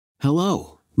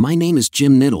Hello, my name is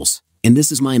Jim Niddles, and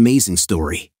this is my amazing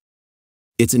story.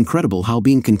 It's incredible how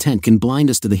being content can blind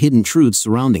us to the hidden truths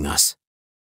surrounding us.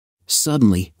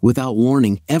 Suddenly, without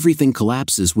warning, everything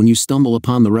collapses when you stumble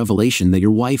upon the revelation that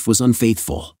your wife was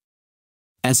unfaithful.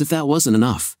 As if that wasn't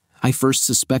enough, I first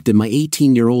suspected my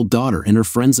 18-year-old daughter and her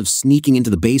friends of sneaking into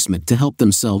the basement to help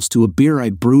themselves to a beer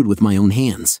I'd brewed with my own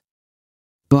hands.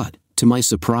 But, to my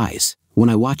surprise, when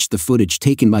I watched the footage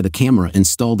taken by the camera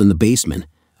installed in the basement,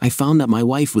 I found that my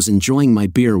wife was enjoying my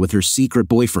beer with her secret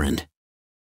boyfriend.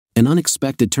 An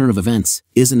unexpected turn of events,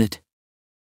 isn't it?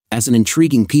 As an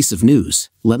intriguing piece of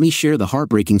news, let me share the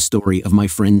heartbreaking story of my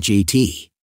friend JT.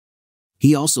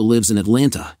 He also lives in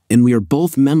Atlanta, and we are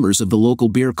both members of the local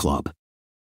beer club.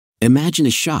 Imagine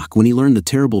his shock when he learned the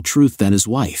terrible truth that his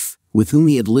wife, with whom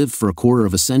he had lived for a quarter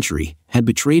of a century, had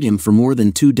betrayed him for more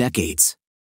than 2 decades.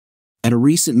 At a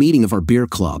recent meeting of our beer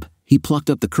club, he plucked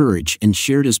up the courage and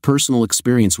shared his personal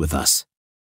experience with us.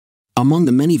 Among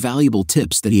the many valuable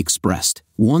tips that he expressed,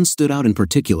 one stood out in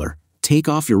particular: take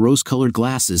off your rose-colored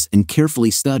glasses and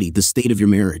carefully study the state of your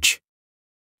marriage.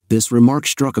 This remark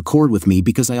struck a chord with me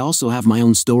because I also have my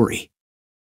own story.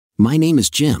 My name is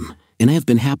Jim, and I have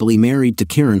been happily married to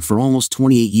Karen for almost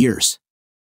 28 years.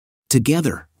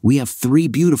 Together, we have 3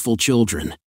 beautiful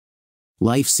children.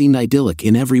 Life seemed idyllic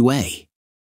in every way.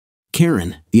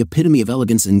 Karen, the epitome of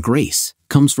elegance and grace,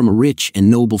 comes from a rich and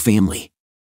noble family.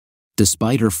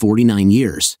 Despite her 49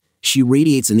 years, she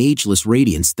radiates an ageless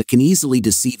radiance that can easily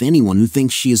deceive anyone who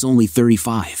thinks she is only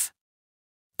 35.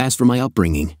 As for my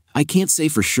upbringing, I can't say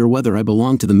for sure whether I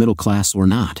belong to the middle class or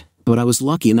not, but I was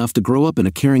lucky enough to grow up in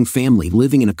a caring family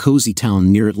living in a cozy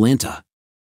town near Atlanta.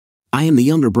 I am the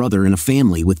younger brother in a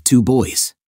family with 2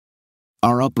 boys.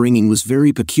 Our upbringing was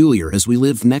very peculiar as we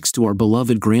lived next to our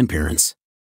beloved grandparents.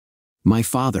 My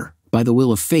father, by the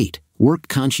will of fate, worked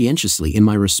conscientiously in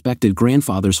my respected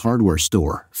grandfather's hardware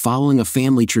store, following a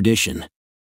family tradition.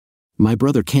 My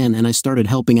brother Ken and I started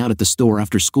helping out at the store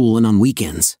after school and on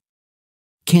weekends.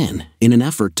 Ken, in an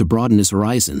effort to broaden his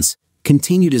horizons,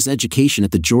 continued his education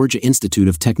at the Georgia Institute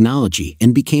of Technology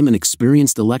and became an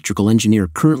experienced electrical engineer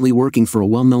currently working for a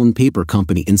well-known paper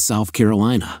company in South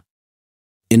Carolina.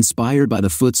 Inspired by the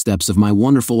footsteps of my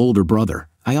wonderful older brother,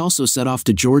 I also set off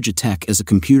to Georgia Tech as a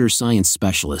computer science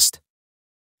specialist.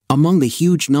 Among the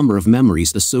huge number of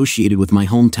memories associated with my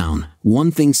hometown,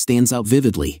 one thing stands out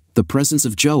vividly: the presence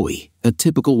of Joey, a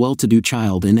typical well-to-do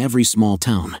child in every small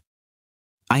town.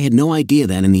 I had no idea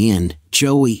that in the end,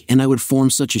 Joey and I would form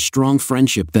such a strong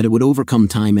friendship that it would overcome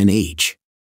time and age.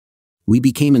 We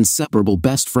became inseparable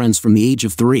best friends from the age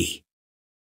of 3.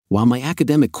 While my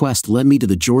academic quest led me to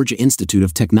the Georgia Institute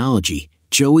of Technology,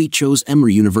 Joey chose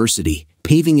Emory University,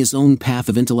 paving his own path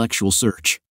of intellectual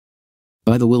search.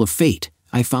 By the will of fate,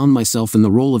 I found myself in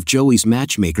the role of Joey's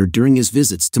matchmaker during his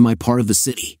visits to my part of the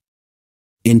city.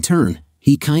 In turn,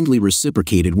 he kindly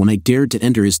reciprocated when I dared to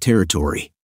enter his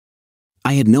territory.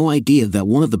 I had no idea that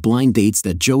one of the blind dates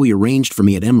that Joey arranged for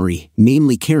me at Emory,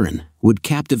 namely Karen, would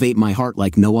captivate my heart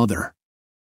like no other.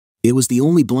 It was the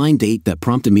only blind date that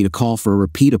prompted me to call for a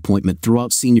repeat appointment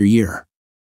throughout senior year.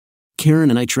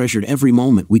 Karen and I treasured every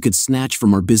moment we could snatch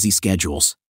from our busy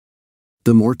schedules.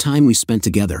 The more time we spent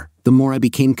together, the more I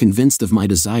became convinced of my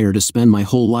desire to spend my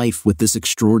whole life with this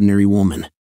extraordinary woman.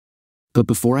 But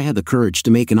before I had the courage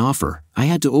to make an offer, I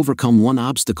had to overcome one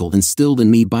obstacle instilled in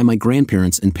me by my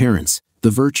grandparents and parents: the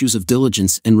virtues of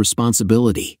diligence and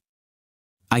responsibility.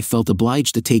 I felt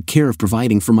obliged to take care of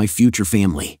providing for my future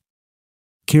family.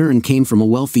 Karen came from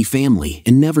a wealthy family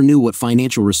and never knew what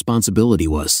financial responsibility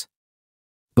was.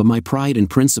 But my pride and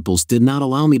principles did not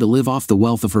allow me to live off the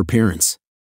wealth of her parents.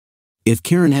 If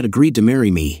Karen had agreed to marry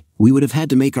me, we would have had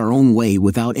to make our own way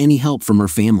without any help from her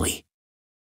family.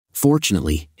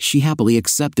 Fortunately, she happily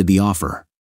accepted the offer.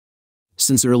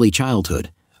 Since early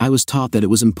childhood, I was taught that it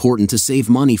was important to save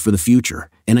money for the future,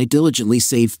 and I diligently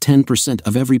saved 10%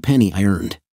 of every penny I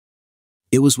earned.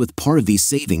 It was with part of these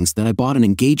savings that I bought an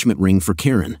engagement ring for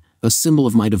Karen, a symbol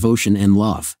of my devotion and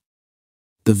love.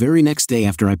 The very next day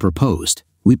after I proposed,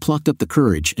 we plucked up the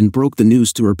courage and broke the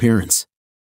news to her parents.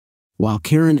 While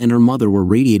Karen and her mother were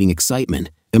radiating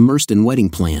excitement, immersed in wedding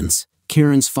plans,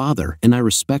 Karen's father and I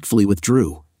respectfully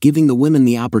withdrew, giving the women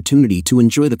the opportunity to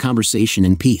enjoy the conversation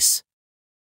in peace.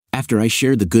 After I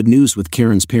shared the good news with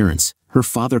Karen's parents, her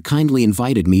father kindly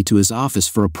invited me to his office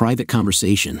for a private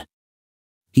conversation.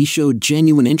 He showed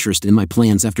genuine interest in my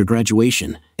plans after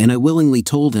graduation, and I willingly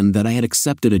told him that I had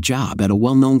accepted a job at a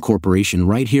well-known corporation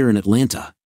right here in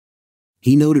Atlanta.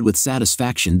 He noted with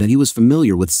satisfaction that he was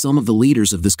familiar with some of the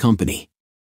leaders of this company.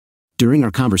 During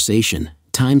our conversation,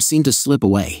 time seemed to slip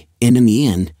away, and in the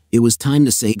end, it was time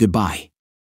to say goodbye.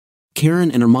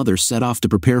 Karen and her mother set off to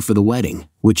prepare for the wedding,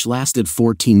 which lasted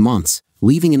 14 months,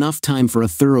 leaving enough time for a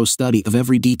thorough study of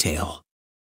every detail.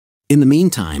 In the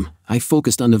meantime, I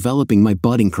focused on developing my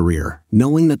budding career,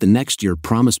 knowing that the next year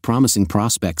promised promising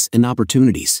prospects and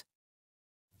opportunities.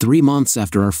 3 months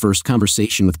after our first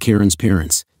conversation with Karen's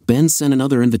parents, Ben sent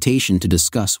another invitation to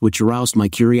discuss, which aroused my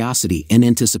curiosity and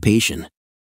anticipation.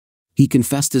 He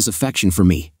confessed his affection for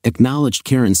me, acknowledged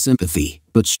Karen's sympathy,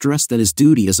 but stressed that his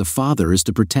duty as a father is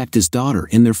to protect his daughter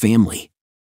and their family.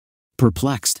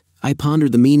 Perplexed, I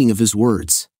pondered the meaning of his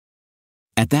words.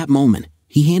 At that moment,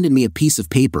 he handed me a piece of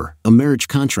paper, a marriage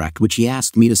contract which he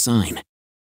asked me to sign.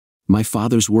 My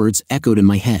father's words echoed in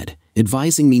my head,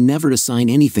 advising me never to sign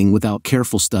anything without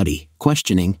careful study,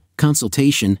 questioning,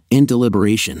 consultation, and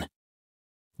deliberation.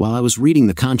 While I was reading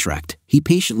the contract, he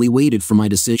patiently waited for my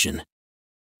decision.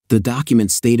 The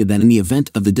document stated that in the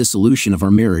event of the dissolution of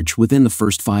our marriage within the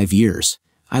first 5 years,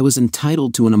 I was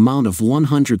entitled to an amount of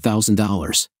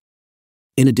 $100,000.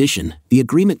 In addition, the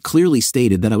agreement clearly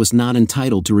stated that I was not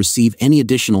entitled to receive any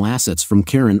additional assets from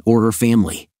Karen or her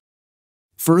family.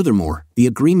 Furthermore, the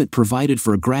agreement provided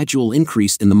for a gradual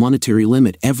increase in the monetary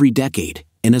limit every decade,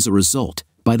 and as a result,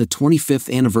 by the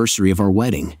 25th anniversary of our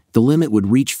wedding, the limit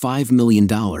would reach $5 million.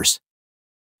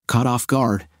 Caught off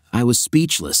guard, I was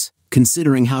speechless,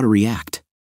 considering how to react.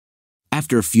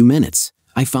 After a few minutes,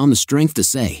 I found the strength to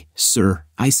say, "Sir,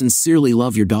 I sincerely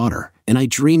love your daughter, and I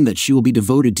dream that she will be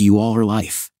devoted to you all her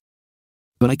life.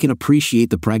 But I can appreciate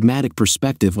the pragmatic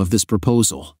perspective of this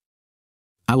proposal.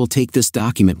 I will take this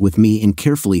document with me and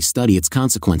carefully study its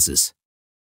consequences."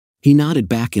 He nodded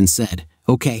back and said,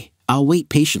 "Okay, I'll wait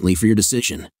patiently for your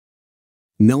decision."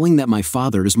 Knowing that my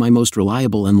father is my most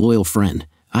reliable and loyal friend,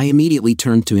 I immediately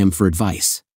turned to him for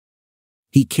advice.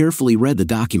 He carefully read the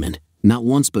document, not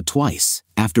once but twice,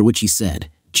 after which he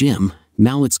said, "Jim,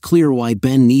 now it's clear why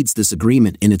Ben needs this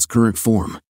agreement in its current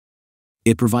form.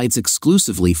 It provides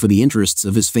exclusively for the interests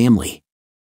of his family.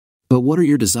 But what are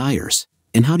your desires,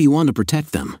 and how do you want to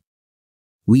protect them?"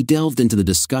 We delved into the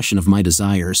discussion of my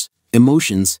desires,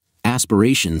 emotions,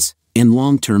 aspirations, and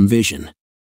long-term vision.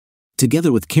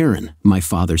 Together with Karen, my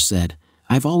father said,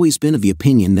 "I've always been of the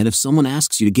opinion that if someone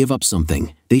asks you to give up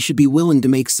something, they should be willing to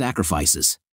make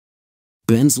sacrifices.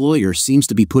 Ben's lawyer seems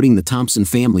to be putting the Thompson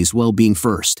family's well-being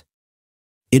first.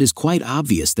 It is quite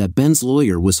obvious that Ben's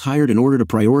lawyer was hired in order to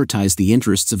prioritize the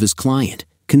interests of his client,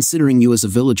 considering you as a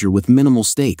villager with minimal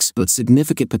stakes but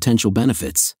significant potential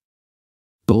benefits.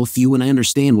 Both you and I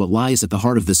understand what lies at the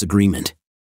heart of this agreement.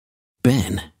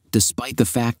 Ben, despite the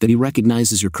fact that he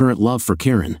recognizes your current love for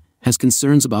Karen, has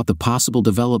concerns about the possible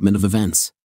development of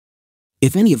events.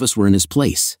 If any of us were in his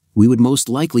place, we would most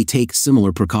likely take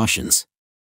similar precautions."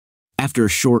 After a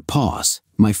short pause,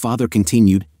 my father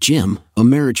continued, "Jim, a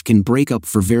marriage can break up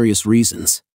for various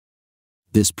reasons.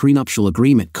 This prenuptial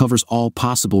agreement covers all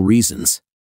possible reasons.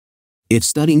 If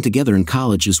studying together in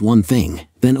college is one thing,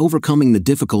 then overcoming the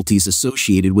difficulties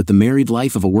associated with the married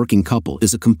life of a working couple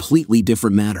is a completely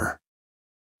different matter.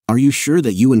 Are you sure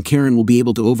that you and Karen will be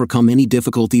able to overcome any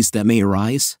difficulties that may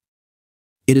arise?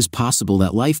 It is possible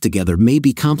that life together may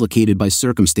be complicated by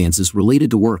circumstances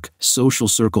related to work, social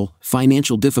circle,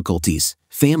 financial difficulties,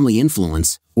 family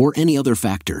influence, or any other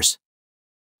factors.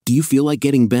 Do you feel like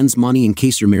getting Ben's money in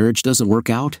case your marriage doesn't work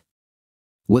out?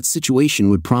 What situation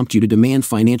would prompt you to demand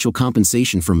financial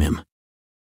compensation from him?"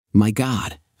 My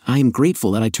God, I am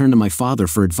grateful that I turned to my father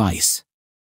for advice.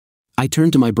 I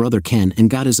turned to my brother Ken and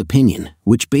got his opinion,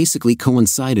 which basically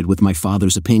coincided with my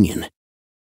father's opinion.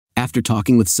 After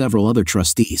talking with several other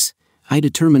trustees, I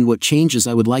determined what changes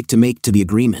I would like to make to the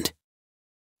agreement.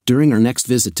 During our next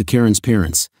visit to Karen's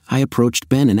parents, I approached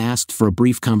Ben and asked for a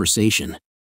brief conversation.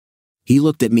 He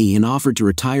looked at me and offered to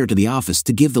retire to the office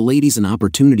to give the ladies an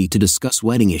opportunity to discuss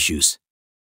wedding issues.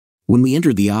 When we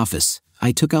entered the office,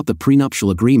 I took out the prenuptial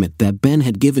agreement that Ben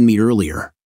had given me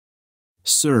earlier.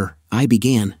 "Sir," I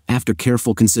began, "after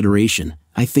careful consideration,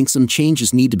 I think some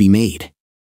changes need to be made."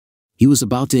 He was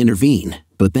about to intervene,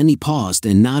 but then he paused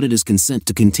and nodded his consent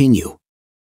to continue.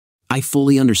 "I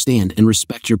fully understand and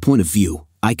respect your point of view,"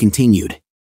 I continued.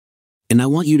 "And I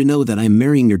want you to know that I am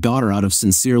marrying your daughter out of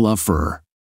sincere love for her.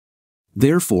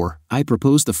 Therefore, I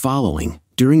propose the following.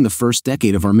 During the first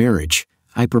decade of our marriage,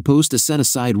 I propose to set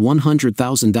aside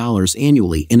 $100,000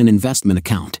 annually in an investment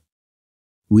account.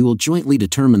 We will jointly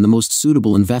determine the most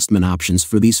suitable investment options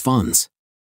for these funds.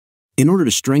 In order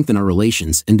to strengthen our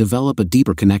relations and develop a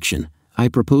deeper connection, I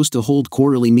propose to hold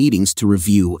quarterly meetings to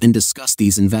review and discuss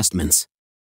these investments.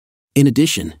 In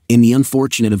addition, in the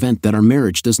unfortunate event that our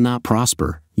marriage does not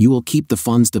prosper, you will keep the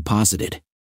funds deposited."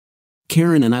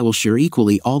 Karen and I will share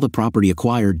equally all the property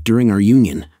acquired during our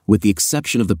union, with the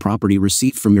exception of the property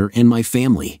received from your and my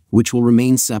family, which will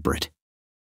remain separate.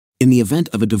 In the event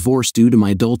of a divorce due to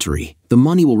my adultery, the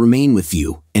money will remain with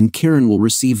you, and Karen will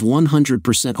receive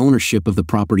 100% ownership of the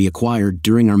property acquired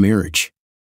during our marriage.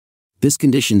 This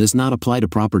condition does not apply to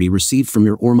property received from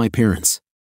your or my parents.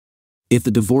 If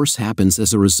the divorce happens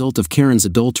as a result of Karen's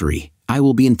adultery, I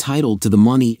will be entitled to the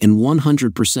money and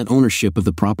 100% ownership of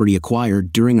the property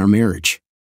acquired during our marriage.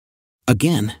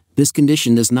 Again, this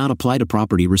condition does not apply to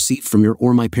property received from your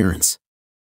or my parents.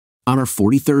 On our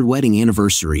 43rd wedding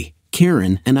anniversary,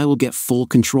 Karen and I will get full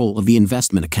control of the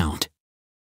investment account.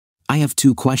 I have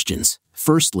 2 questions.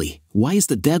 Firstly, why is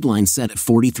the deadline set at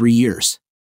 43 years?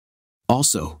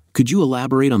 Also, could you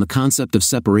elaborate on the concept of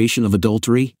separation of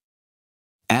adultery?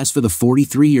 As for the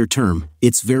 43-year term,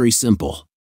 it's very simple.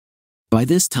 By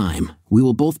this time, we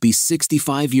will both be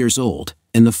 65 years old,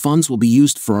 and the funds will be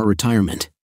used for our retirement.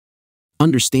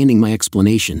 Understanding my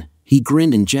explanation, he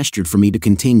grinned and gestured for me to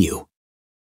continue.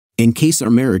 In case our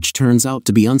marriage turns out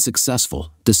to be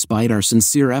unsuccessful, despite our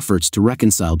sincere efforts to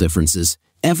reconcile differences,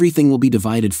 everything will be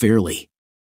divided fairly.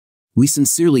 We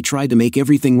sincerely tried to make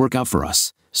everything work out for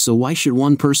us, so why should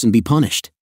one person be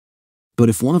punished? But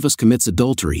if one of us commits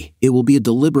adultery, it will be a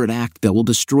deliberate act that will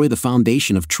destroy the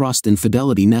foundation of trust and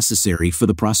fidelity necessary for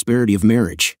the prosperity of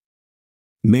marriage.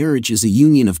 Marriage is a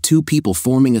union of 2 people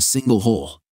forming a single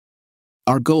whole.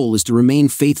 Our goal is to remain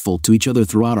faithful to each other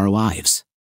throughout our lives.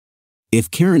 If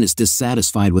Karen is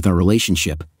dissatisfied with our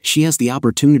relationship, she has the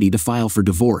opportunity to file for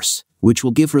divorce, which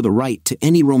will give her the right to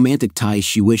any romantic ties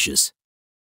she wishes.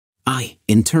 I,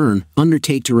 in turn,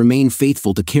 undertake to remain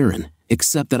faithful to Karen,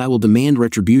 except that I will demand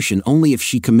retribution only if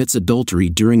she commits adultery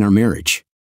during our marriage.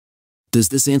 Does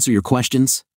this answer your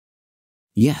questions?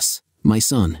 Yes, my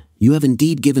son, you have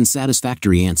indeed given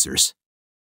satisfactory answers.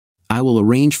 I will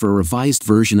arrange for a revised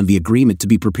version of the agreement to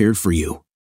be prepared for you.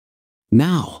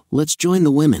 Now, let's join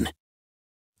the women.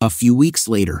 A few weeks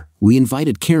later, we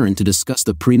invited Karen to discuss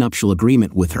the prenuptial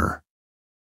agreement with her.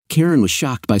 Karen was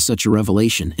shocked by such a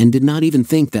revelation and did not even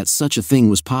think that such a thing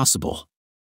was possible.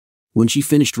 When she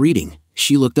finished reading,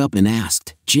 she looked up and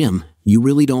asked, "Jim, you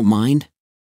really don't mind?"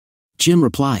 Jim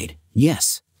replied,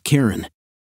 "Yes, Karen."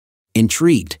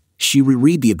 Intrigued, she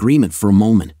reread the agreement for a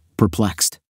moment,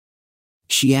 perplexed.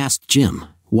 She asked Jim,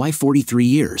 "Why 43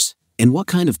 years, and what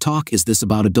kind of talk is this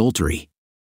about adultery?"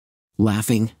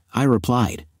 Laughing, I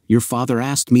replied, "Your father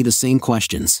asked me the same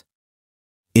questions.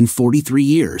 In 43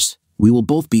 years, we will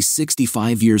both be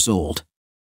 65 years old.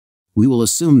 We will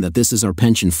assume that this is our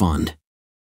pension fund."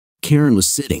 Karen was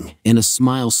sitting, and a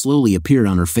smile slowly appeared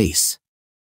on her face.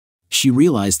 She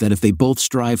realized that if they both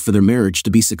strive for their marriage to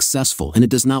be successful and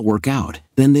it does not work out,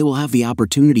 then they will have the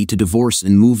opportunity to divorce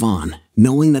and move on,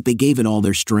 knowing that they gave it all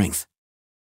their strength.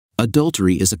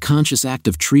 Adultery is a conscious act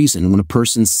of treason when a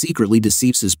person secretly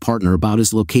deceives his partner about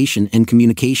his location and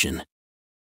communication.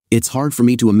 It's hard for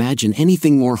me to imagine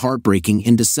anything more heartbreaking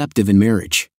and deceptive in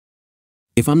marriage.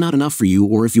 If I'm not enough for you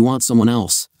or if you want someone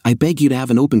else, I beg you to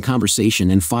have an open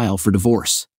conversation and file for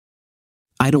divorce.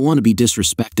 I don't want to be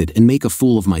disrespected and make a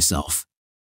fool of myself.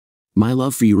 My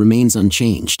love for you remains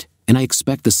unchanged, and I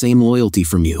expect the same loyalty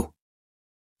from you.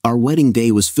 Our wedding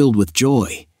day was filled with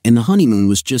joy, and the honeymoon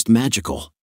was just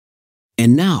magical.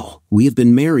 And now, we have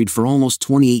been married for almost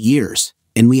 28 years,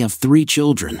 and we have 3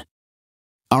 children.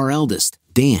 Our eldest,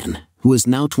 Dan, who is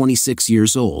now 26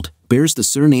 years old, bears the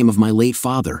surname of my late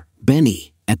father,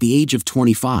 Benny, at the age of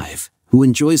 25, who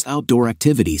enjoys outdoor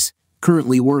activities,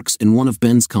 currently works in one of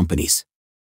Ben's companies.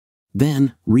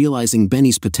 Then, realizing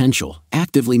Benny's potential,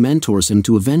 actively mentors him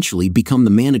to eventually become the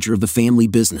manager of the family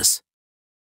business.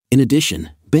 In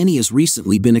addition, Benny has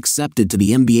recently been accepted to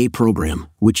the MBA program,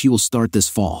 which he will start this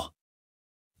fall.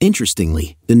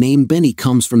 Interestingly, the name Benny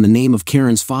comes from the name of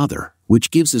Karen's father,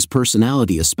 which gives his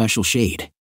personality a special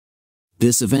shade.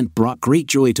 This event brought great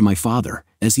joy to my father,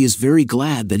 as he is very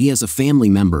glad that he has a family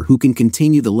member who can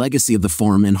continue the legacy of the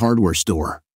farm and hardware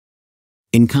store.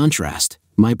 In contrast,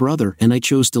 my brother and I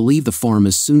chose to leave the farm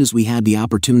as soon as we had the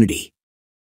opportunity.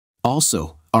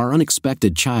 Also, our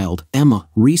unexpected child, Emma,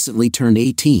 recently turned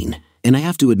 18, and I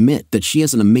have to admit that she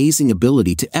has an amazing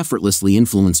ability to effortlessly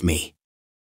influence me.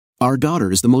 Our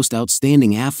daughter is the most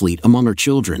outstanding athlete among our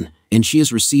children, and she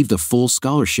has received a full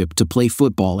scholarship to play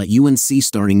football at UNC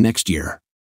starting next year.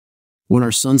 When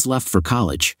our sons left for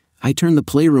college, I turned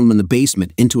the playroom in the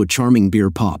basement into a charming beer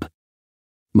pub.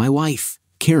 My wife,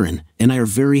 Karen, and I are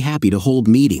very happy to hold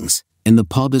meetings, and the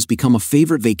pub has become a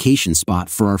favorite vacation spot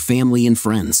for our family and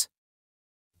friends.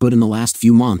 But in the last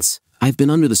few months, I've been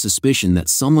under the suspicion that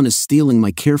someone is stealing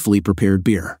my carefully prepared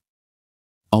beer.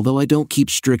 Although I don't keep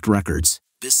strict records,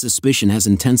 This suspicion has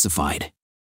intensified.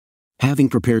 Having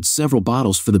prepared several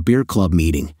bottles for the beer club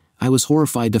meeting, I was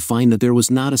horrified to find that there was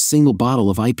not a single bottle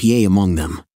of IPA among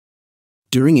them.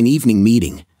 During an evening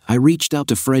meeting, I reached out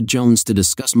to Fred Jones to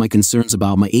discuss my concerns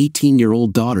about my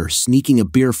 18-year-old daughter sneaking a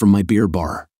beer from my beer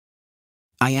bar.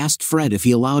 I asked Fred if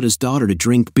he allowed his daughter to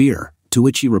drink beer, to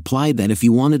which he replied that if he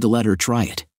wanted to let her try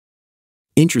it.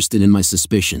 Interested in my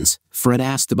suspicions, Fred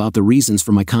asked about the reasons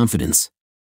for my confidence.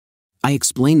 I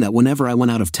explained that whenever I went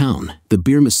out of town, the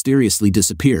beer mysteriously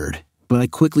disappeared, but I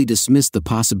quickly dismissed the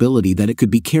possibility that it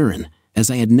could be Karen, as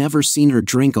I had never seen her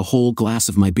drink a whole glass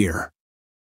of my beer.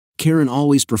 Karen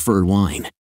always preferred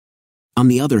wine. On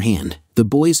the other hand, the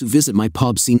boys who visit my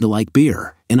pub seem to like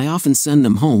beer, and I often send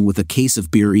them home with a case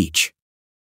of beer each.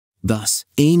 Thus,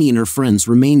 Amy and her friends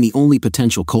remain the only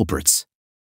potential culprits.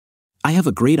 I have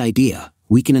a great idea.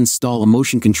 We can install a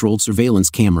motion-controlled surveillance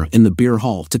camera in the beer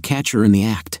hall to catch her in the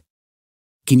act.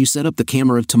 Can you set up the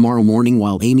camera tomorrow morning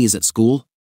while Amy is at school?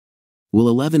 Will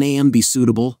 11 a.m. be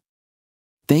suitable?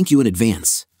 Thank you in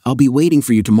advance. I'll be waiting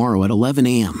for you tomorrow at 11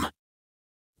 a.m.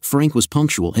 Frank was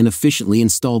punctual and efficiently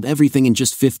installed everything in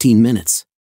just 15 minutes.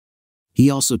 He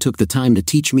also took the time to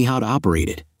teach me how to operate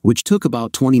it, which took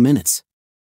about 20 minutes.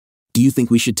 Do you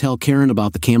think we should tell Karen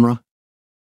about the camera?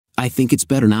 I think it's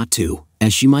better not to,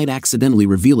 as she might accidentally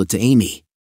reveal it to Amy.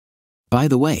 By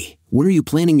the way, where are you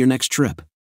planning your next trip?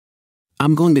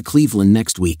 I'm going to Cleveland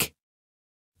next week.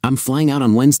 I'm flying out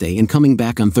on Wednesday and coming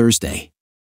back on Thursday.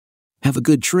 Have a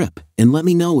good trip, and let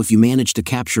me know if you manage to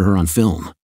capture her on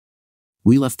film.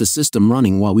 We left the system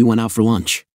running while we went out for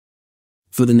lunch.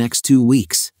 For the next 2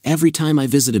 weeks, every time I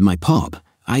visited my pub,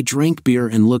 I drank beer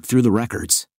and looked through the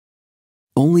records.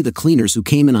 Only the cleaners who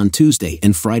came in on Tuesday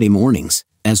and Friday mornings,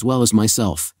 as well as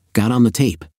myself, got on the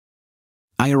tape.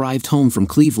 I arrived home from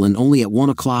Cleveland only at 1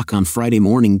 o'clock on Friday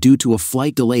morning due to a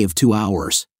flight delay of 2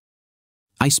 hours.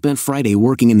 I spent Friday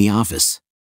working in the office.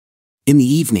 In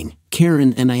the evening,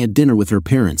 Karen and I had dinner with her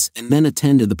parents and then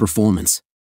attended the performance.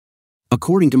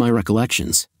 According to my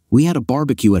recollections, we had a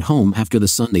barbecue at home after the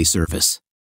Sunday service.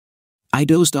 I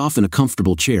dozed off in a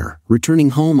comfortable chair, returning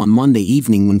home on Monday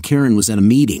evening when Karen was at a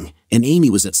meeting and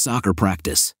Amy was at soccer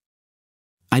practice.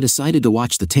 I decided to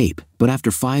watch the tape, but after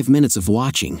 5 minutes of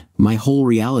watching, my whole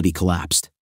reality collapsed.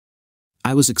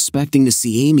 I was expecting to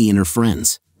see Amy and her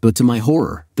friends, but to my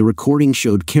horror, the recording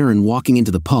showed Karen walking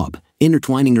into the pub,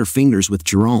 intertwining her fingers with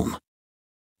Jerome.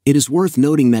 It is worth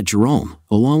noting that Jerome,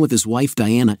 along with his wife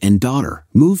Diana and daughter,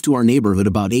 moved to our neighborhood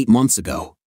about 8 months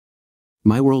ago.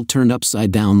 My world turned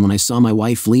upside down when I saw my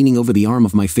wife leaning over the arm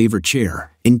of my favorite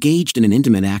chair, engaged in an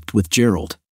intimate act with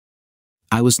Gerald.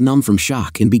 I was numb from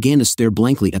shock and began to stare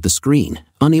blankly at the screen,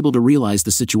 unable to realize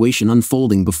the situation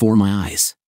unfolding before my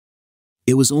eyes.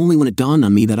 It was only when it dawned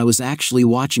on me that I was actually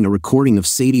watching a recording of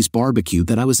Sadie's barbecue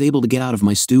that I was able to get out of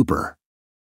my stupor.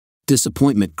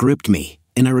 Disappointment gripped me,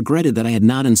 and I regretted that I had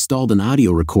not installed an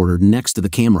audio recorder next to the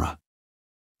camera.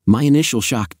 My initial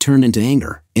shock turned into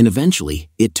anger, and eventually,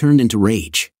 it turned into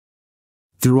rage.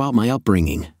 Throughout my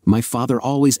upbringing, my father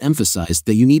always emphasized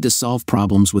that you need to solve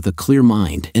problems with a clear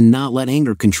mind and not let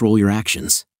anger control your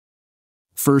actions.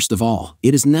 First of all,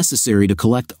 it is necessary to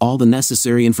collect all the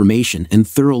necessary information and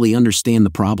thoroughly understand the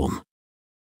problem.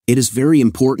 It is very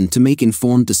important to make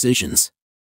informed decisions.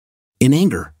 In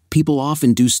anger, people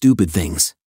often do stupid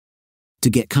things. To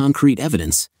get concrete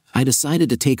evidence, I decided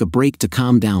to take a break to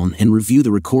calm down and review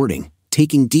the recording,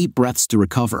 taking deep breaths to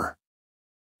recover.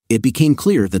 It became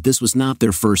clear that this was not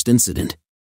their first incident.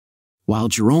 While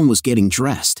Jerome was getting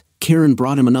dressed, Karen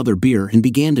brought him another beer and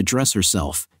began to dress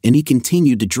herself, and he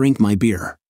continued to drink my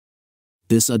beer.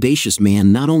 This audacious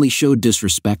man not only showed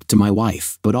disrespect to my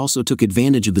wife but also took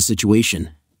advantage of the situation,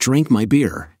 drank my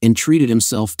beer, and treated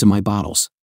himself to my bottles.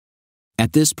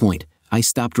 At this point, I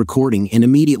stopped recording and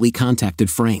immediately contacted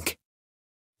Frank.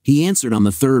 He answered on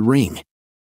the third ring.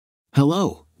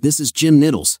 "Hello, this is Jim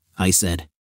Niddles," I said.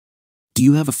 "Do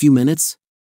you have a few minutes?"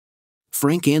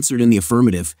 Frank answered in the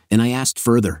affirmative, and I asked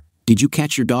further, "Did you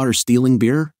catch your daughter stealing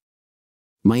beer?"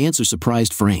 My answer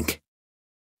surprised Frank.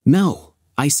 "No,"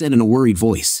 I said in a worried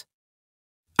voice.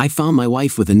 "I found my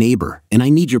wife with a neighbor, and I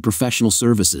need your professional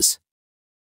services."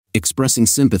 Expressing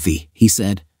sympathy, he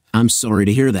said, "I'm sorry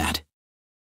to hear that.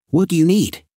 What do you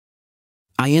need?"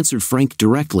 I answered Frank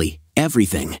directly,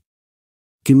 "Everything.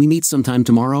 Can we meet sometime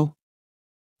tomorrow?"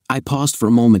 I paused for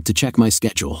a moment to check my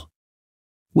schedule.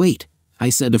 "Wait," I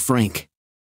said to Frank.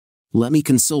 "Let me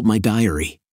consult my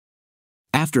diary."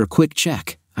 After a quick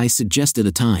check, I suggested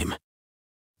a time.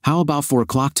 "How about 4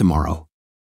 o'clock tomorrow?"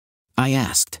 I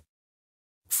asked.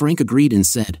 Frank agreed and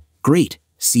said, "Great,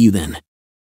 see you then."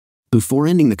 Before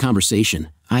ending the conversation,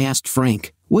 I asked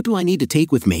Frank, "What do I need to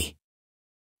take with me?"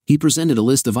 He presented a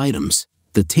list of items: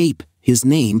 the tape, his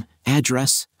name,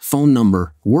 address, phone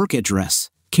number, work address,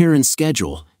 Karen's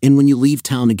schedule, and when you leave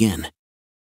town again.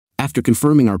 After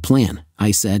confirming our plan,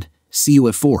 I said, "See you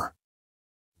at 4."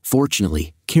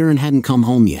 Fortunately, Karen hadn't come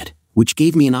home yet, which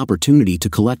gave me an opportunity to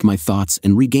collect my thoughts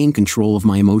and regain control of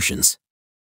my emotions.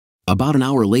 About an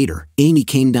hour later, Amy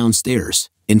came downstairs,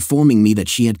 informing me that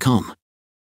she had come.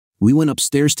 We went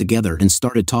upstairs together and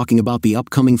started talking about the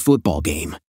upcoming football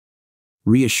game.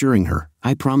 Reassuring her,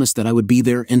 I promised that I would be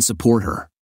there and support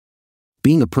her.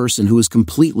 Being a person who is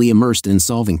completely immersed in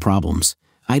solving problems,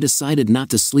 I decided not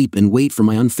to sleep and wait for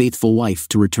my unfaithful wife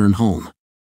to return home.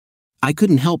 I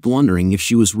couldn't help wondering if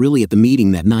she was really at the meeting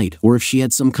that night or if she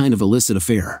had some kind of illicit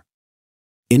affair.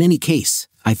 In any case,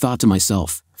 I thought to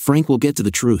myself, Frank will get to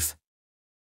the truth.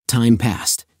 Time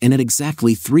passed, and at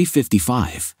exactly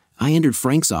 3:55, I entered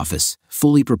Frank's office,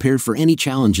 fully prepared for any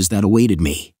challenges that awaited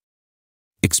me.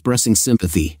 Expressing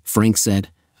sympathy, Frank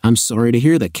said, "I'm sorry to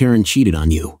hear that Karen cheated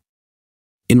on you."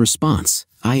 In response,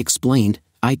 I explained,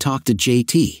 "I talked to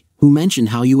JT, who mentioned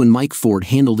how you and Mike Ford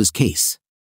handled his case.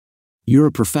 You're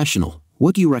a professional,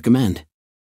 what do you recommend?"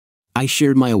 I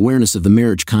shared my awareness of the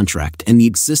marriage contract and the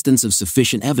existence of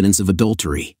sufficient evidence of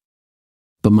adultery.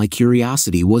 But my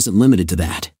curiosity wasn't limited to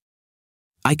that.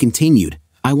 I continued,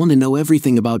 "I want to know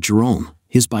everything about Jerome,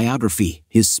 his biography,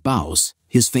 his spouse,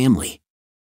 his family.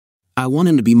 I want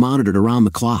him to be monitored around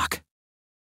the clock.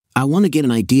 I want to get an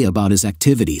idea about his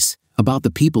activities, about the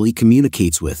people he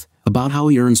communicates with, about how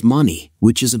he earns money,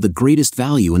 which is of the greatest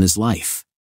value in his life."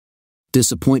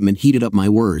 Disappointment heated up my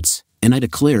words, and I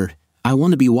declared, "I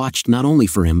want to be watched not only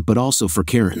for him but also for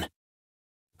Karen."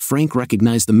 Frank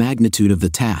recognized the magnitude of the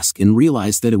task and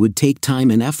realized that it would take time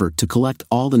and effort to collect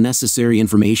all the necessary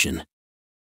information.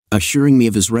 Assuring me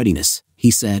of his readiness,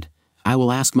 he said, "I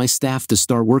will ask my staff to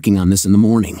start working on this in the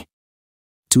morning."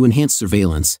 To enhance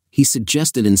surveillance, he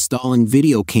suggested installing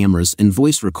video cameras and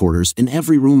voice recorders in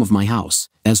every room of my house,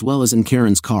 as well as in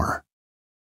Karen's car.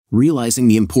 Realizing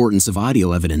the importance of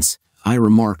audio evidence, I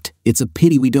remarked, "It's a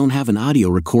pity we don't have an audio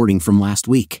recording from last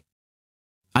week."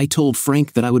 I told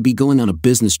Frank that I would be going on a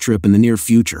business trip in the near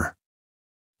future.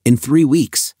 "In 3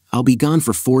 weeks, I'll be gone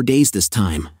for 4 days this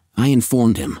time," I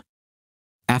informed him.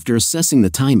 After assessing the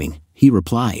timing, he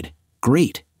replied,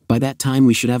 "Great, by that time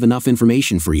we should have enough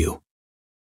information for you."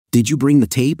 "Did you bring the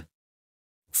tape?"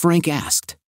 Frank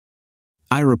asked.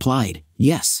 I replied,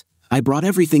 "Yes, I brought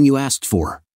everything you asked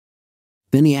for."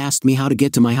 Then he asked me how to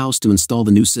get to my house to install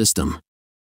the new system.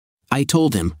 I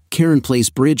told him, "Karen plays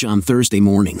bridge on Thursday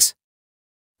mornings."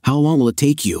 "How long will it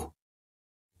take you?"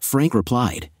 Frank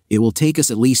replied, "It will take us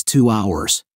at least 2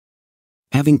 hours."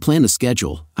 Having planned a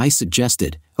schedule, I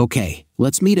suggested, "Okay,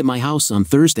 let's meet at my house on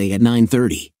Thursday at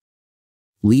 9:30.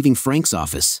 Leaving Frank's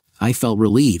office, I felt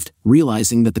relieved,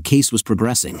 realizing that the case was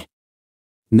progressing.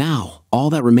 Now, all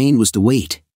that remained was to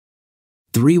wait.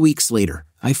 3 weeks later,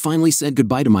 I finally said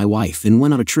goodbye to my wife and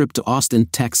went on a trip to Austin,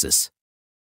 Texas.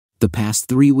 The past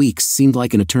 3 weeks seemed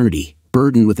like an eternity,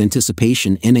 burdened with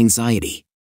anticipation and anxiety.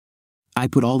 I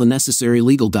put all the necessary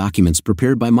legal documents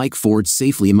prepared by Mike Ford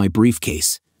safely in my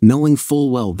briefcase, knowing full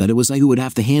well that it was I who would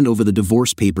have to hand over the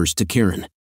divorce papers to Karen.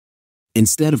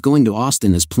 Instead of going to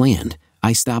Austin as planned,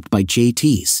 I stopped by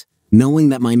JT's, knowing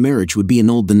that my marriage would be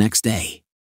annulled the next day.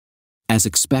 As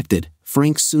expected,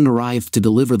 Frank soon arrived to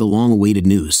deliver the long-awaited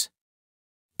news.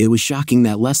 It was shocking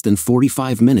that less than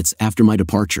 45 minutes after my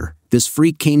departure, this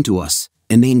freak came to us,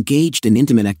 and they engaged in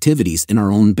intimate activities in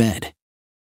our own bed.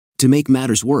 To make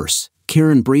matters worse,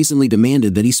 Karen brazenly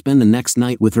demanded that he spend the next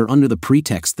night with her under the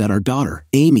pretext that our daughter,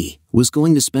 Amy, was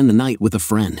going to spend the night with a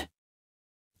friend.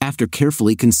 After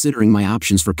carefully considering my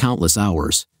options for countless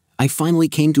hours, I finally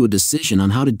came to a decision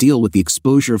on how to deal with the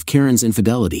exposure of Karen's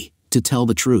infidelity. To tell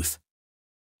the truth,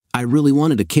 I really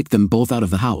wanted to kick them both out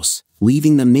of the house,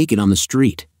 leaving them naked on the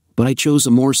street, but I chose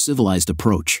a more civilized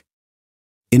approach.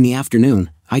 In the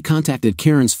afternoon, I contacted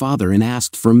Karen's father and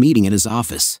asked for a meeting at his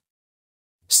office.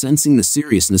 Sensing the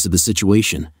seriousness of the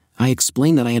situation, I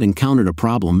explained that I had encountered a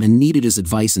problem and needed his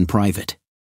advice in private.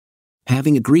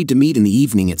 Having agreed to meet in the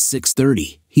evening at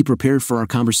 6:30, he prepared for our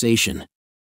conversation.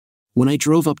 When I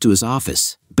drove up to his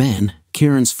office, Ben,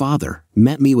 Karen's father,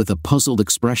 met me with a puzzled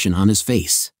expression on his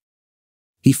face.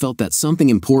 He felt that something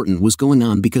important was going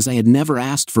on because I had never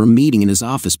asked for a meeting in his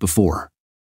office before.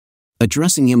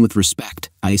 Addressing him with respect,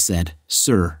 I said,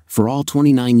 "Sir, for all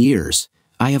 29 years,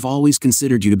 I have always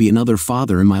considered you to be another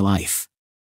father in my life.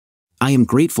 I am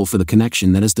grateful for the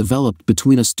connection that has developed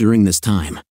between us during this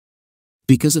time.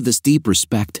 Because of this deep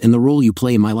respect and the role you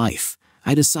play in my life,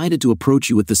 I decided to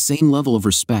approach you with the same level of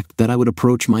respect that I would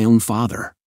approach my own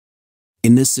father."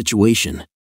 In this situation,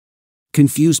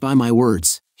 confused by my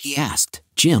words, He asked.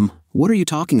 Jim, what are you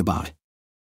talking about?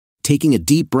 Taking a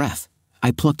deep breath,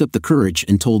 I plucked up the courage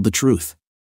and told the truth.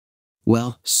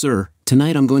 Well, sir,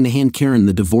 tonight I'm going to hand Karen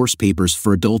the divorce papers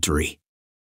for adultery.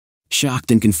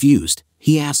 Shocked and confused,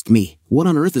 he asked me, what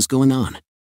on earth is going on?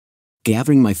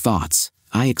 Gathering my thoughts,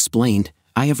 I explained,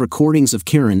 I have recordings of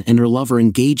Karen and her lover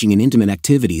engaging in intimate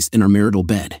activities in our marital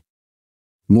bed.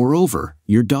 Moreover,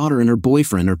 your daughter and her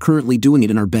boyfriend are currently doing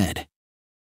it in our bed.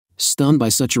 Stunned by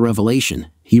such a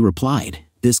revelation, he replied,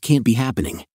 this can't be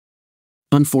happening.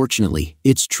 Unfortunately,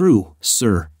 it's true,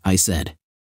 sir, I said.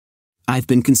 I've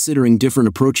been considering different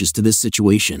approaches to this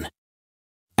situation.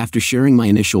 After sharing my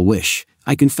initial wish,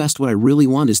 I confessed what I really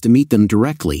want is to meet them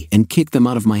directly and kick them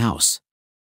out of my house.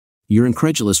 Your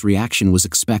incredulous reaction was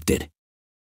expected.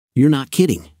 You're not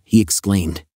kidding, he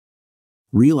exclaimed.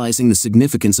 Realizing the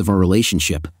significance of our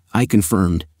relationship, I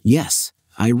confirmed, yes,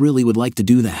 I really would like to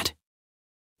do that.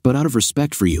 But out of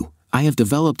respect for you, I have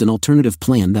developed an alternative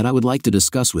plan that I would like to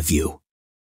discuss with you.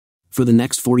 For the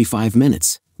next 45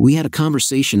 minutes, we had a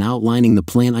conversation outlining the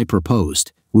plan I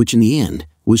proposed, which in the end,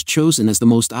 was chosen as the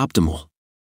most optimal.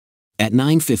 At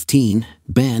 9:15,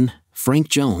 Ben, Frank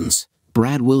Jones,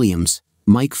 Brad Williams,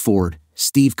 Mike Ford,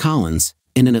 Steve Collins,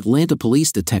 and an Atlanta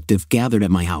police detective gathered at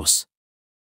my house.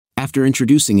 After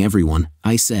introducing everyone,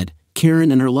 I said,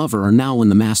 Karen and her lover are now in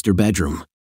the master bedroom.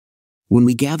 When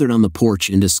we gathered on the porch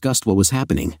and discussed what was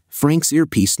happening, Frank's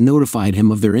earpiece notified him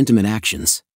of their intimate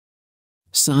actions.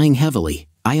 Sighing heavily,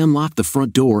 I unlocked the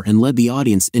front door and led the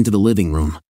audience into the living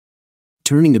room.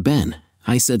 Turning to Ben,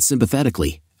 I said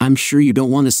sympathetically, I'm sure you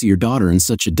don't want to see your daughter in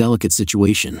such a delicate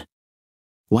situation.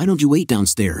 Why don't you wait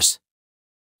downstairs?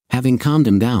 Having calmed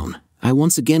him down, I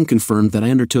once again confirmed that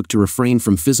I undertook to refrain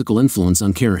from physical influence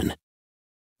on Karen.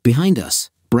 Behind us,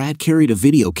 Brad carried a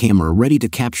video camera ready to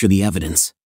capture the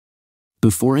evidence.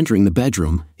 Before entering the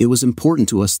bedroom, it was important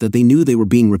to us that they knew they were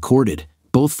being recorded,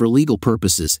 both for legal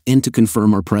purposes and to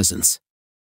confirm our presence.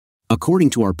 According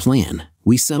to our plan,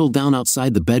 we settled down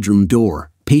outside the bedroom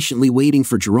door, patiently waiting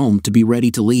for Jerome to be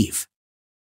ready to leave.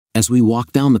 As we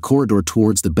walked down the corridor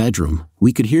towards the bedroom,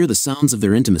 we could hear the sounds of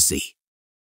their intimacy.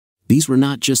 These were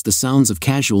not just the sounds of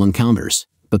casual encounters,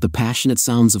 but the passionate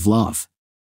sounds of love.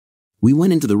 We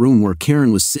went into the room where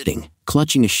Karen was sitting,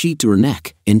 clutching a sheet to her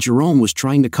neck, and Jerome was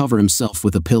trying to cover himself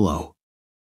with a pillow.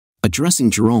 Addressing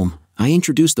Jerome, I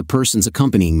introduced the persons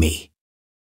accompanying me.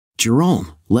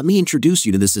 Jerome, let me introduce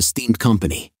you to this esteemed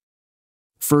company.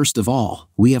 First of all,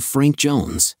 we have Frank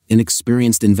Jones, an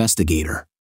experienced investigator.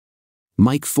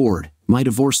 Mike Ford, my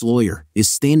divorce lawyer, is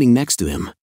standing next to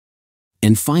him.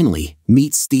 And finally,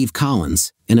 meet Steve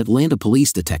Collins, an Atlanta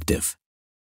police detective.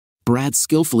 Brad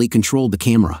skillfully controlled the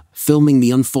camera, filming the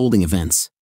unfolding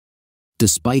events.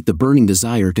 Despite the burning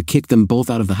desire to kick them both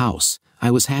out of the house,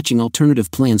 I was hatching alternative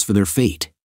plans for their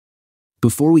fate.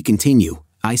 Before we continue,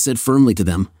 I said firmly to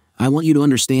them, I want you to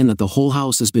understand that the whole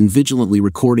house has been vigilantly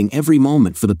recording every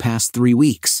moment for the past 3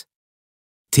 weeks.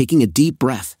 Taking a deep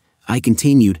breath, I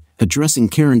continued, addressing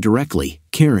Karen directly,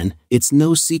 Karen, it's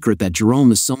no secret that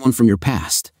Jerome is someone from your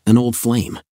past, an old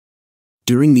flame.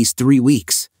 During these 3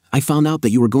 weeks, I found out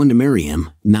that you were going to marry him,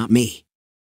 not me.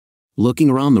 Looking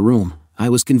around the room, I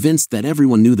was convinced that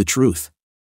everyone knew the truth.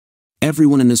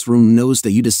 Everyone in this room knows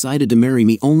that you decided to marry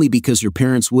me only because your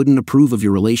parents wouldn't approve of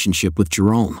your relationship with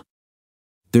Jerome.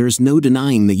 There is no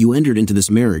denying that you entered into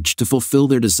this marriage to fulfill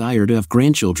their desire to have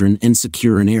grandchildren and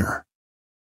secure an heir.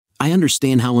 I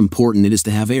understand how important it is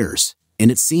to have heirs, and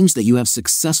it seems that you have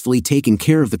successfully taken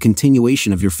care of the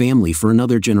continuation of your family for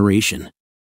another generation.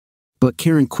 But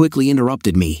Karen quickly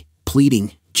interrupted me,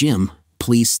 pleading, Jim,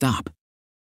 please stop.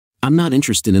 I'm not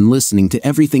interested in listening to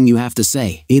everything you have to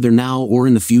say, either now or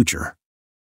in the future.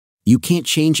 You can't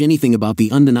change anything about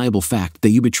the undeniable fact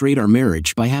that you betrayed our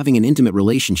marriage by having an intimate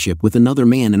relationship with another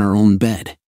man in our own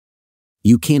bed.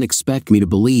 You can't expect me to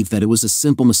believe that it was a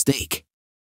simple mistake.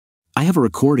 I have a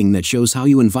recording that shows how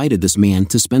you invited this man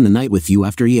to spend the night with you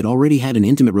after he had already had an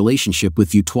intimate relationship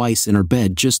with you twice in our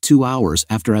bed just 2 hours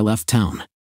after I left town.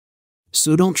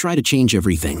 So don't try to change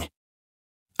everything.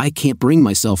 I can't bring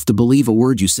myself to believe a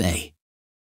word you say.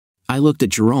 I looked at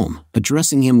Jerome,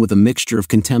 addressing him with a mixture of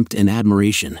contempt and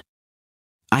admiration.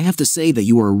 I have to say that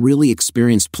you are a really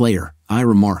experienced player, I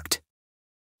remarked.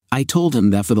 I told him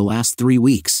that for the last 3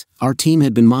 weeks, our team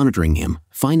had been monitoring him,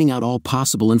 finding out all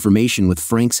possible information with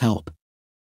Frank's help.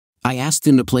 I asked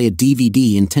him to play a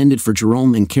DVD intended for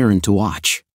Jerome and Karen to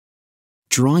watch.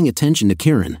 Drawing attention to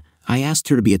Karen, I asked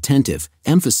her to be attentive,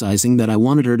 emphasizing that I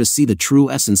wanted her to see the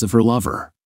true essence of her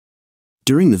lover.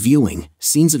 During the viewing,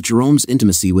 scenes of Jerome's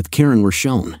intimacy with Karen were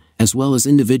shown, as well as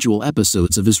individual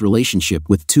episodes of his relationship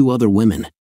with 2 other women.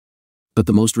 But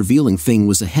the most revealing thing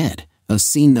was ahead, a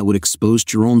scene that would expose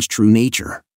Jerome's true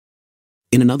nature.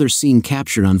 In another scene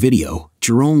captured on video,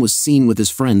 Jerome was seen with his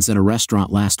friends at a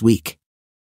restaurant last week.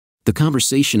 The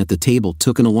conversation at the table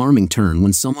took an alarming turn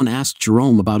when someone asked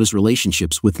Jerome about his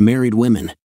relationships with married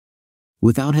women.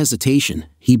 Without hesitation,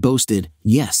 he boasted,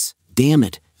 "Yes, damn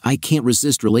it, I can't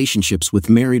resist relationships with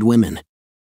married women.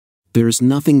 There is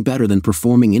nothing better than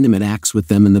performing intimate acts with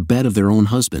them in the bed of their own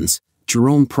husbands,"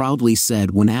 Jerome proudly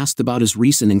said when asked about his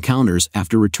recent encounters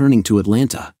after returning to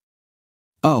Atlanta.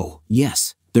 "Oh,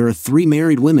 yes, there are 3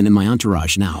 married women in my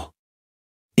entourage now.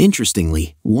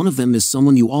 Interestingly, one of them is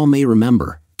someone you all may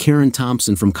remember, Karen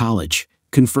Thompson from college,"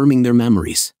 confirming their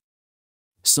memories.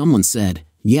 Someone said,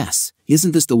 "Yes,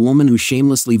 isn't this the woman who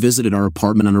shamelessly visited our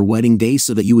apartment on her wedding day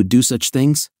so that you would do such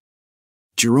things?"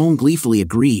 Jerome gleefully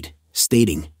agreed,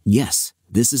 stating, "Yes,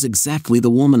 this is exactly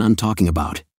the woman I'm talking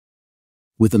about."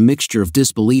 With a mixture of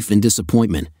disbelief and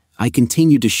disappointment, I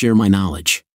continued to share my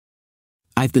knowledge.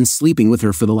 "I've been sleeping with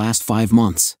her for the last 5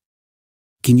 months.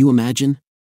 Can you imagine?"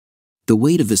 The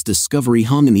weight of this discovery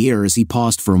hung in the air as he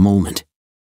paused for a moment.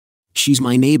 "She's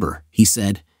my neighbor," he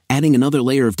said, adding another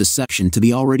layer of deception to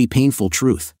the already painful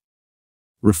truth.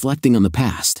 Reflecting on the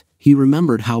past, he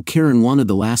remembered how Karen wanted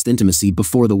the last intimacy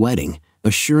before the wedding,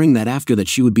 assuring that after that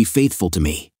she would be faithful to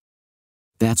me.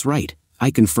 "That's right,"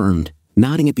 I confirmed,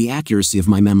 nodding at the accuracy of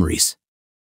my memories.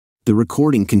 The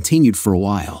recording continued for a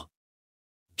while.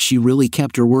 "She really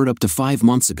kept her word up to 5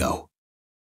 months ago."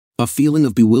 A feeling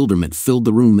of bewilderment filled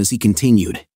the room as he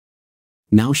continued.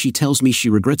 "Now she tells me she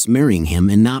regrets marrying him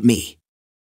and not me.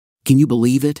 Can you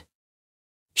believe it?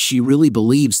 She really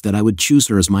believes that I would choose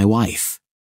her as my wife."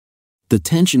 The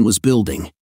tension was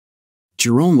building.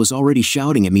 Jerome was already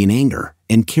shouting at me in anger,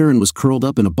 and Karen was curled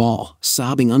up in a ball,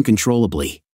 sobbing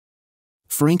uncontrollably.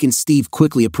 Frank and Steve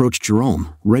quickly approached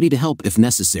Jerome, ready to help if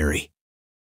necessary.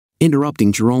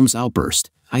 Interrupting Jerome's outburst,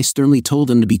 I sternly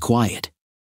told him to be quiet.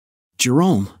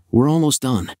 "Jerome, we're almost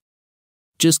done.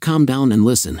 Just calm down and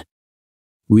listen.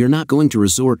 We are not going to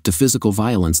resort to physical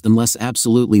violence unless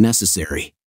absolutely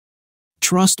necessary.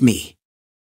 Trust me.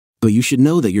 But you should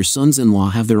know that your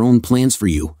sons-in-law have their own plans for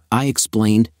you," I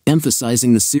explained,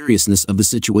 emphasizing the seriousness of the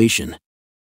situation.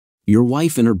 "Your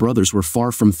wife and her brothers were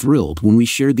far from thrilled when we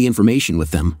shared the information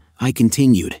with them," I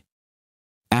continued.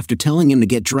 After telling him to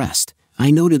get dressed,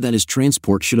 I noted that his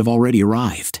transport should have already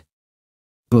arrived.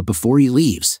 "But before he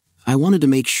leaves, I wanted to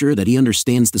make sure that he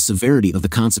understands the severity of the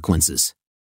consequences.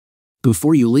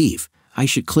 Before you leave, I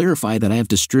should clarify that I have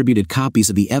distributed copies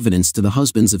of the evidence to the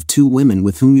husbands of 2 women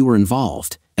with whom you were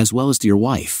involved, as well as to your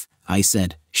wife," I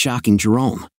said, shocking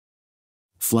Jerome.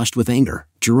 Flushed with anger,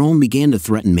 Jerome began to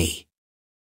threaten me.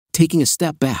 Taking a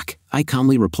step back, I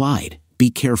calmly replied,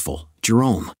 "Be careful,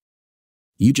 Jerome.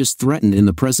 You just threatened in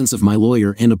the presence of my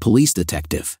lawyer and a police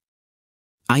detective."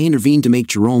 I intervened to make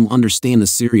Jerome understand the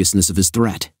seriousness of his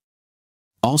threat.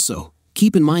 "Also,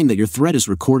 keep in mind that your threat is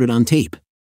recorded on tape."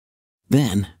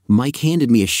 Then, Mike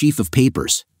handed me a sheaf of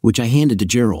papers, which I handed to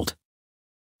Gerald.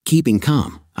 Keeping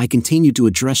calm, I continued to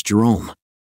address Jerome.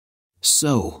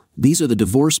 "So, these are the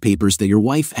divorce papers that your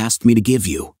wife asked me to give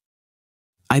you."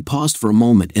 I paused for a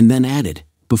moment and then added,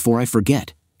 "Before I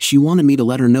forget, she wanted me to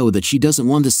let her know that she doesn't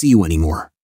want to see you anymore.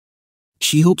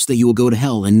 She hopes that you will go to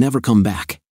hell and never come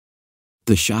back."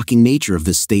 The shocking nature of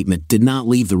this statement did not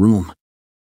leave the room.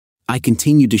 I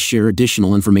continued to share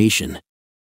additional information.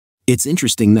 "It's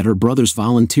interesting that her brothers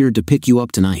volunteered to pick you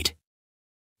up tonight.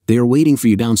 They are waiting for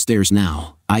you downstairs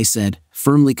now," I said,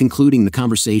 firmly concluding the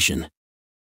conversation.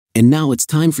 "And now it's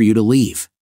time for you to leave."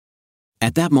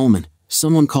 At that moment,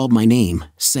 someone called my name,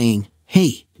 saying,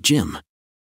 "Hey, Jim."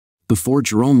 Before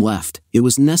Jerome left, it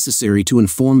was necessary to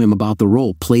inform him about the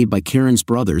role played by Karen's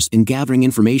brothers in gathering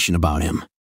information about him.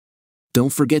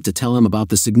 "Don't forget to tell him about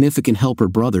the significant help her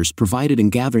brothers provided in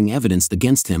gathering evidence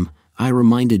against him," I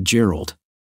reminded Gerald.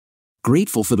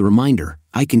 Grateful for the reminder,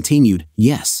 I continued,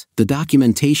 "Yes, the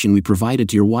documentation we provided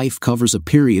to your wife covers a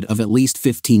period of at least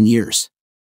 15 years.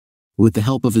 With the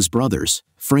help of his brothers,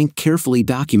 Frank carefully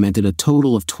documented a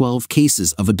total of 12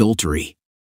 cases of adultery.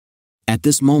 At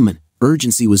this moment,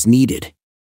 urgency was needed.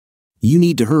 You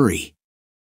need to hurry.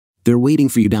 They're waiting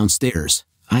for you downstairs,"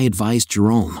 I advised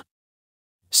Jerome.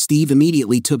 Steve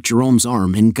immediately took Jerome's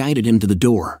arm and guided him to the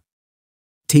door.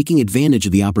 Taking advantage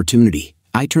of the opportunity,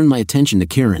 I turned my attention to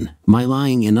Karen, my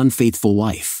lying and unfaithful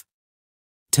wife.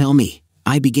 "Tell me,"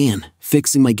 I began,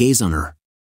 fixing my gaze on her.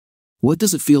 "What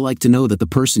does it feel like to know that the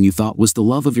person you thought was the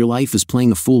love of your life is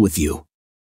playing a fool with you?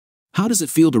 How does it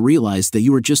feel to realize that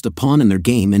you were just a pawn in their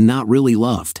game and not really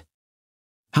loved?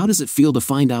 How does it feel to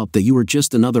find out that you were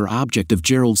just another object of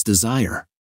Gerald's desire?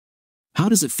 How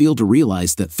does it feel to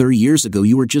realize that 30 years ago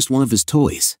you were just one of his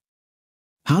toys?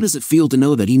 How does it feel to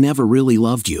know that he never really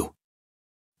loved you?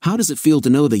 How does it feel to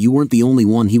know that you weren't the only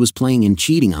one he was playing and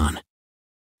cheating on?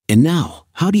 And now,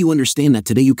 how do you understand that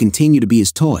today you continue to be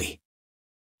his toy?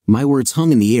 My words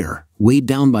hung in the air, weighed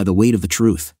down by the weight of the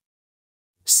truth.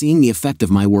 Seeing the effect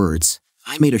of my words,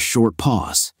 I made a short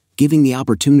pause, giving the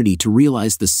opportunity to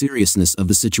realize the seriousness of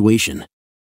the situation.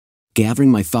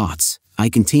 Gathering my thoughts, I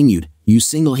continued, "You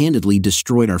single-handedly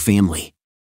destroyed our family.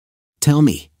 Tell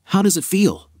me, how does it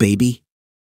feel, baby?"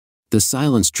 The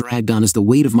silence dragged on as the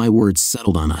weight of my words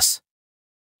settled on us.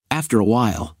 After a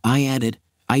while, I added,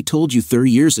 "I told you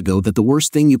 30 years ago that the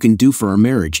worst thing you can do for our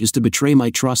marriage is to betray my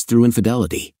trust through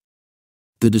infidelity.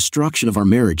 The destruction of our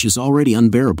marriage is already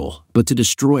unbearable, but to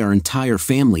destroy our entire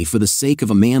family for the sake of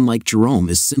a man like Jerome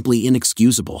is simply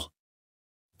inexcusable.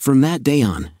 From that day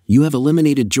on, you have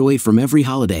eliminated joy from every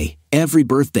holiday, every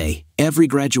birthday, every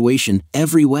graduation,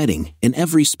 every wedding, and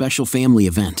every special family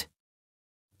event.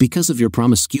 Because of your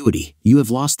promiscuity, you have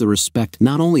lost the respect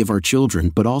not only of our children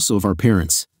but also of our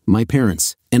parents, my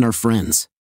parents, and our friends.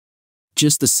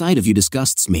 Just the sight of you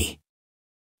disgusts me.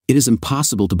 It is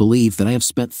impossible to believe that I have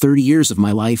spent 30 years of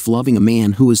my life loving a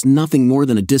man who is nothing more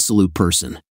than a dissolute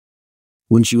person."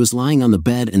 When she was lying on the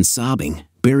bed and sobbing,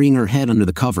 burying her head under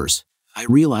the covers, I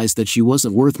realized that she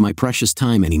wasn't worth my precious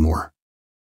time anymore.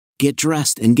 "Get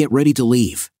dressed and get ready to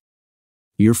leave.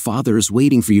 Your father is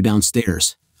waiting for you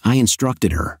downstairs," I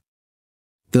instructed her.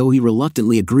 Though he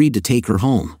reluctantly agreed to take her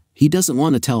home, he doesn't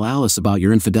want to tell Alice about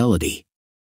your infidelity.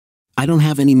 "I don't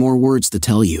have any more words to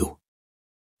tell you.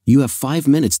 You have 5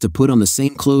 minutes to put on the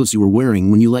same clothes you were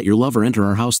wearing when you let your lover enter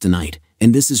our house tonight,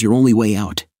 and this is your only way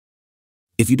out.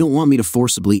 If you don't want me to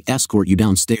forcibly escort you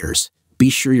downstairs, be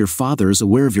sure your father is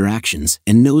aware of your actions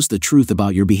and knows the truth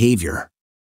about your behavior.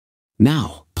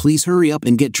 Now, please hurry up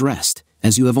and get dressed,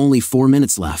 as you have only 4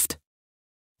 minutes left.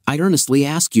 I earnestly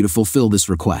ask you to fulfill this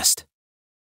request.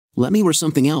 Let me wear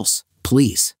something else,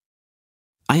 please.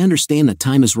 I understand that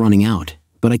time is running out,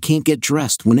 but I can't get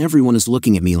dressed when everyone is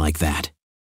looking at me like that.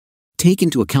 Take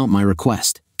into account my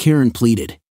request," Karen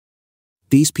pleaded.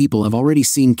 "These people have already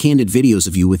seen candid videos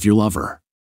of you with your lover.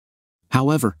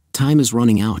 However, time is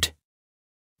running out.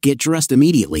 Get dressed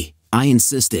immediately," I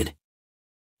insisted.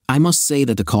 I must say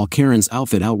that to call Karen's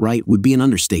outfit outright would be an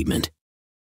understatement.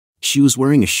 She was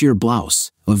wearing a sheer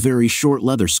blouse, a very short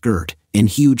leather skirt, and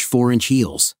huge 4-inch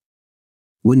heels.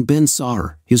 When Ben saw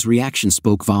her, his reaction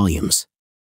spoke volumes.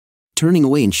 Turning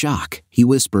away in shock, he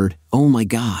whispered, "Oh my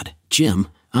God, Jim,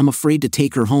 I'm afraid to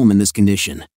take her home in this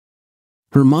condition.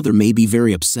 Her mother may be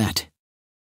very upset.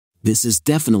 This is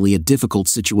definitely a difficult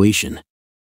situation.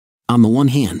 On the one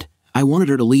hand, I wanted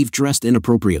her to leave dressed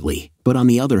inappropriately, but on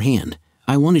the other hand,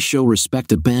 I want to show respect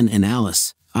to Ben and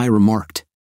Alice," I remarked.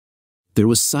 There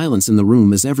was silence in the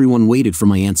room as everyone waited for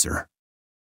my answer.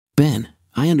 "Ben,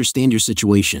 I understand your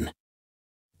situation.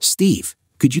 Steve,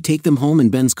 could you take them home in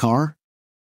Ben's car?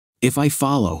 If I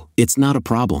follow, it's not a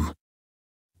problem.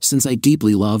 Since I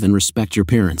deeply love and respect your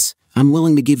parents, I'm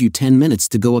willing to give you 10 minutes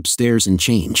to go upstairs and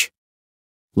change."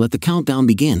 "Let the countdown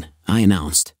begin," I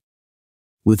announced.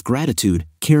 With gratitude,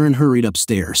 Karen hurried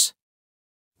upstairs.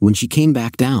 When she came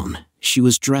back down, she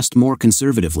was dressed more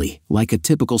conservatively, like a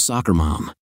typical soccer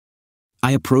mom.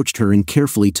 I approached her and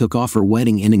carefully took off her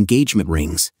wedding and engagement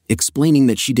rings, explaining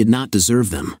that she did not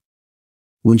deserve them.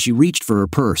 When she reached for her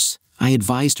purse, I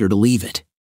advised her to leave it.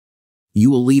 "You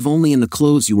will leave only in the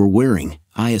clothes you were wearing,"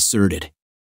 I asserted.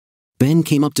 Ben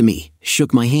came up to me,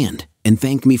 shook my hand, and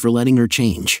thanked me for letting her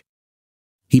change.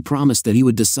 He promised that he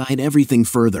would decide everything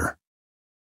further.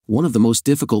 One of the most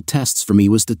difficult tests for me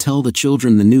was to tell the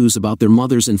children the news about their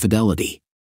mother's infidelity.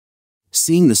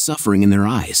 Seeing the suffering in their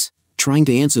eyes, trying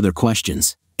to answer their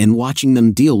questions, and watching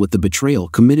them deal with the betrayal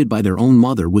committed by their own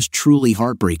mother was truly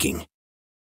heartbreaking.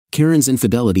 Karen's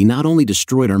infidelity not only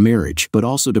destroyed our marriage but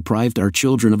also deprived our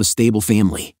children of a stable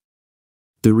family.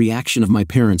 The reaction of my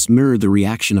parents mirrored the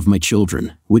reaction of my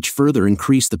children, which further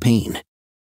increased the pain.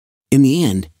 In the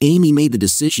end, Amy made the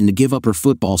decision to give up her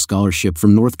football scholarship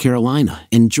from North Carolina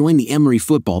and join the Emory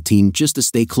football team just to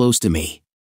stay close to me.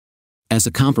 As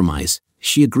a compromise,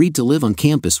 she agreed to live on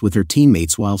campus with her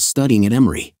teammates while studying at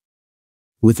Emory.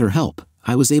 With her help,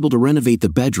 I was able to renovate the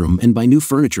bedroom and buy new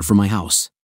furniture for my house.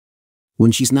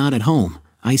 When she's not at home,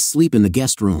 I sleep in the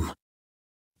guest room.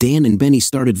 Dan and Benny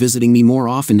started visiting me more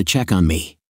often to check on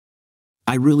me.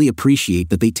 I really appreciate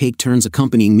that they take turns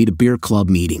accompanying me to beer club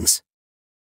meetings.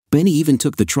 Benny even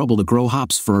took the trouble to grow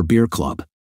hops for our beer club.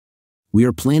 We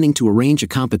are planning to arrange a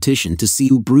competition to see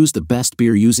who brews the best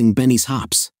beer using Benny's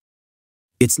hops.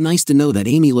 It's nice to know that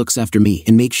Amy looks after me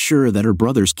and makes sure that her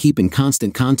brothers keep in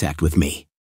constant contact with me.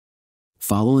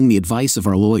 Following the advice of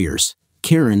our lawyers,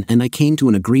 Karen and I came to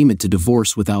an agreement to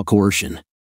divorce without coercion.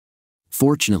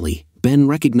 Fortunately, Ben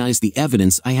recognized the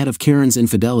evidence I had of Karen's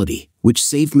infidelity, which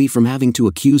saved me from having to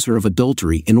accuse her of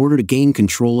adultery in order to gain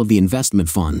control of the investment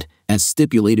fund, as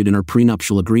stipulated in our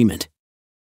prenuptial agreement.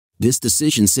 This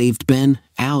decision saved Ben,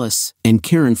 Alice, and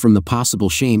Karen from the possible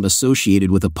shame associated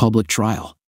with a public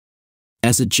trial.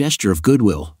 As a gesture of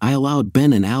goodwill, I allowed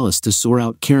Ben and Alice to sort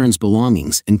out Karen's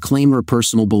belongings and claim her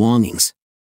personal belongings.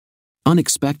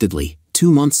 Unexpectedly,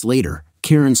 2 months later,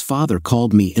 Karen's father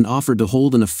called me and offered to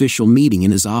hold an official meeting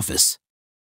in his office.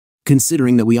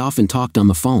 Considering that we often talked on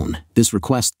the phone, this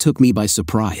request took me by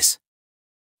surprise.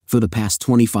 For the past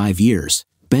 25 years,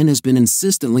 Ben has been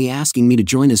insistently asking me to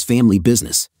join his family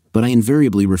business, but I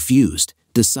invariably refused,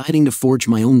 deciding to forge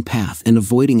my own path and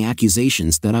avoiding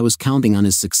accusations that I was counting on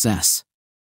his success.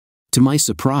 To my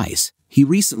surprise, he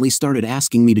recently started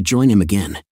asking me to join him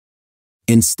again.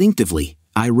 Instinctively,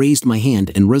 I raised my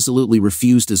hand and resolutely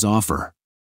refused his offer.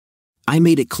 I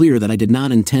made it clear that I did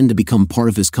not intend to become part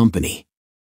of his company.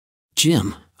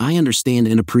 Jim, I understand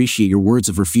and appreciate your words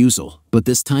of refusal, but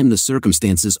this time the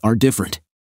circumstances are different.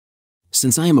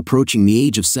 Since I am approaching the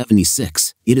age of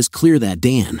 76, it is clear that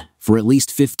Dan, for at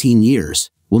least 15 years,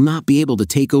 will not be able to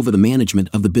take over the management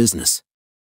of the business.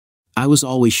 I was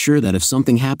always sure that if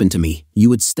something happened to me, you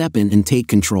would step in and take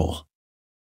control.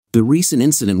 The recent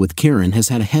incident with Karen has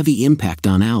had a heavy impact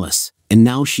on Alice, and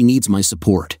now she needs my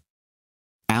support.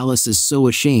 Alice is so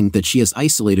ashamed that she has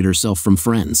isolated herself from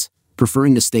friends,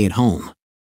 preferring to stay at home.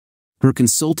 Her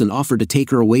consultant offered to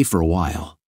take her away for a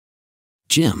while.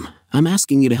 Jim, I'm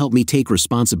asking you to help me take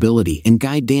responsibility and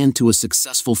guide Dan to a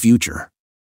successful future.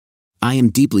 I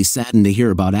am deeply saddened to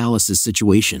hear about Alice's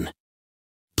situation.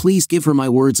 Please give her my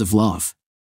words of love.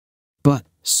 But,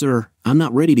 sir, I'm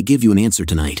not ready to give you an answer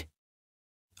tonight.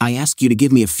 I ask you to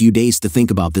give me a few days to think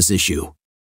about this issue.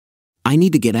 I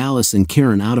need to get Alice and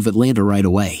Karen out of Atlanta right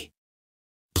away.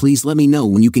 Please let me know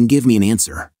when you can give me an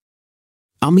answer.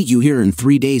 I'll meet you here in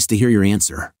 3 days to hear your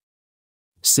answer.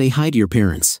 Say hi to your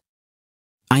parents.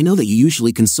 I know that you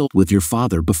usually consult with your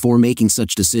father before making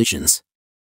such decisions.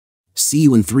 See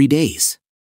you in 3 days.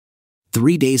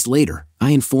 3 days later,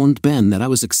 I informed Ben that I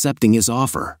was accepting his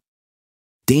offer.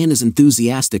 Dan is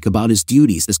enthusiastic about his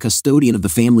duties as custodian of the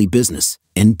family business,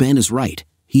 and Ben is right,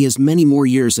 he has many more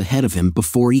years ahead of him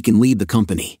before he can lead the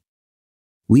company.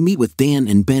 We meet with Dan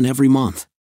and Ben every month.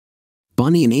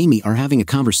 Bunny and Amy are having a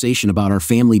conversation about our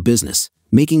family business,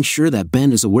 making sure that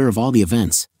Ben is aware of all the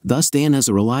events, thus Dan has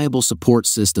a reliable support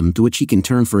system to which he can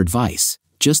turn for advice,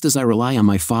 just as I rely on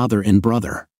my father and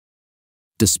brother.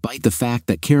 Despite the fact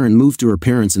that Karen moved to her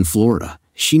parents in Florida,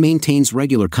 she maintains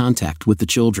regular contact with the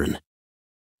children.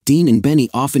 Dean and Benny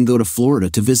often go to Florida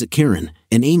to visit Karen,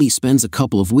 and Amy spends a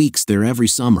couple of weeks there every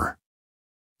summer.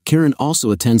 Karen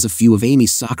also attends a few of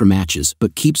Amy's soccer matches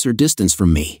but keeps her distance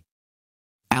from me.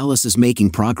 Alice is making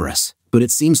progress, but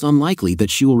it seems unlikely that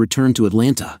she will return to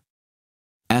Atlanta.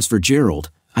 As for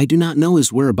Gerald, I do not know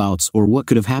his whereabouts or what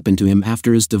could have happened to him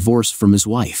after his divorce from his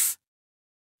wife.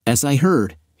 As I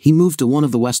heard, he moved to one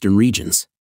of the western regions.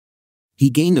 He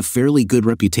gained a fairly good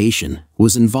reputation,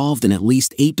 was involved in at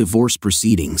least 8 divorce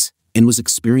proceedings, and was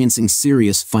experiencing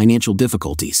serious financial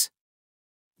difficulties.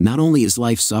 Not only his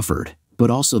life suffered, but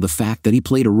also the fact that he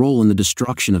played a role in the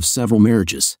destruction of several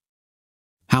marriages.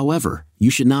 However,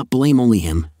 you should not blame only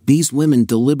him. These women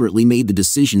deliberately made the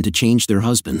decision to change their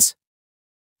husbands.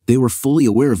 They were fully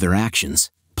aware of their actions,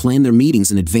 planned their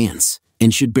meetings in advance,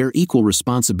 and should bear equal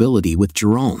responsibility with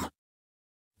Jerome.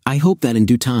 I hope that in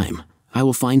due time, I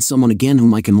will find someone again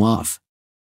whom I can love.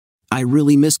 I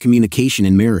really miss communication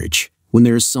in marriage, when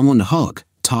there is someone to hug,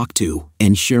 talk to,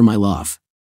 and share my love.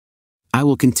 I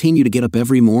will continue to get up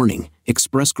every morning,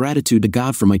 express gratitude to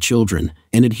God for my children,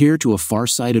 and adhere to a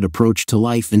far-sighted approach to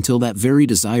life until that very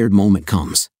desired moment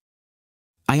comes.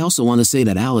 I also want to say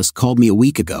that Alice called me a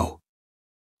week ago.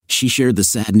 She shared the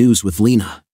sad news with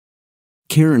Lena.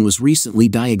 Karen was recently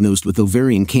diagnosed with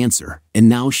ovarian cancer, and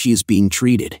now she is being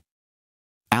treated.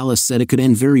 Alice said it could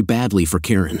end very badly for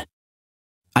Karen.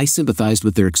 I sympathized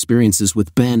with their experiences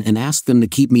with Ben and asked them to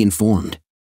keep me informed.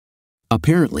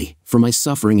 Apparently, for my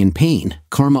suffering and pain,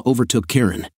 karma overtook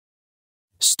Karen.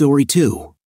 Story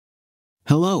 2.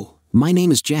 Hello, my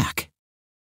name is Jack.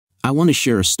 I want to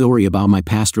share a story about my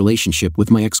past relationship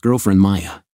with my ex-girlfriend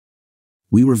Maya.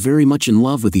 We were very much in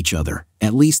love with each other,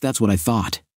 at least that's what I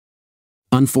thought.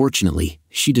 Unfortunately,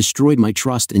 she destroyed my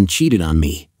trust and cheated on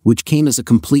me, which came as a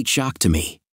complete shock to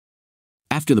me.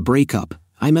 After the breakup,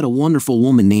 I met a wonderful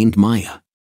woman named Maya.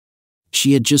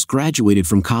 She had just graduated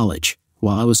from college,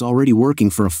 while I was already working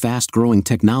for a fast-growing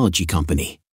technology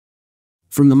company.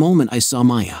 From the moment I saw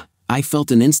Maya, I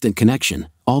felt an instant connection,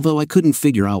 although I couldn't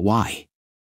figure out why.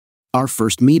 Our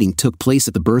first meeting took place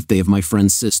at the birthday of my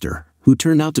friend's sister, who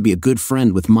turned out to be a good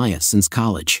friend with Maya since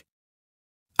college.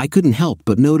 I couldn't help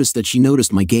but notice that she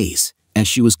noticed my gaze, as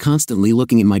she was constantly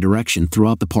looking in my direction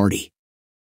throughout the party.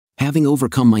 Having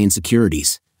overcome my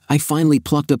insecurities, I finally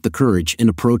plucked up the courage and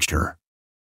approached her.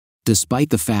 Despite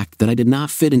the fact that I did not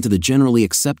fit into the generally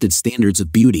accepted standards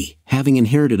of beauty, having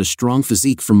inherited a strong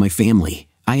physique from my family,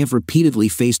 I have repeatedly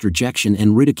faced rejection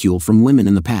and ridicule from women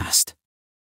in the past.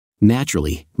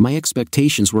 Naturally, my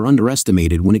expectations were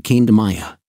underestimated when it came to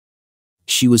Maya.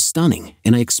 She was stunning,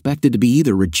 and I expected to be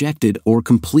either rejected or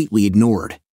completely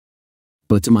ignored.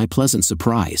 But to my pleasant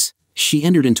surprise, she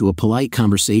entered into a polite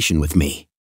conversation with me.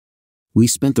 We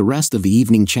spent the rest of the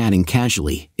evening chatting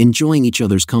casually, enjoying each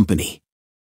other's company.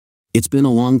 It's been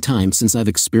a long time since I've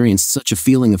experienced such a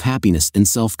feeling of happiness and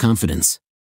self-confidence.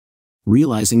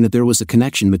 Realizing that there was a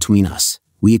connection between us,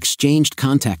 we exchanged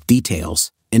contact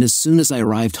details, and as soon as I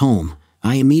arrived home,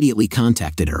 I immediately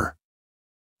contacted her.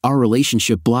 Our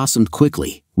relationship blossomed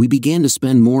quickly. We began to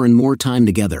spend more and more time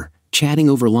together, chatting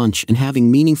over lunch and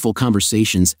having meaningful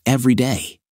conversations every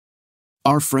day.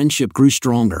 Our friendship grew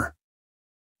stronger.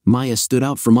 Maya stood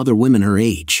out from other women her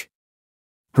age.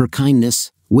 Her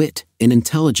kindness, wit, and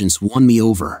intelligence won me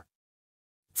over.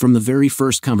 From the very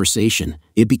first conversation,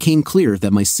 it became clear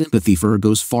that my sympathy for her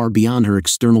goes far beyond her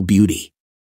external beauty.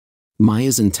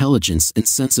 Maya's intelligence and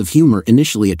sense of humor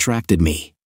initially attracted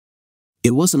me.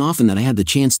 It wasn't often that I had the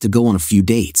chance to go on a few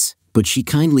dates, but she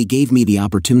kindly gave me the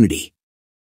opportunity.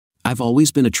 I've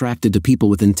always been attracted to people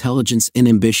with intelligence and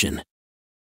ambition.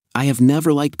 I have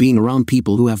never liked being around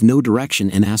people who have no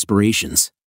direction and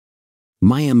aspirations.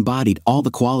 Maya embodied all the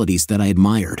qualities that I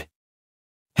admired.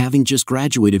 Having just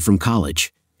graduated from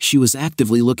college, she was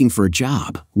actively looking for a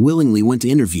job, willingly went to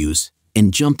interviews,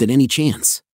 and jumped at any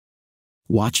chance.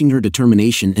 Watching her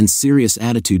determination and serious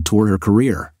attitude toward her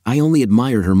career, I only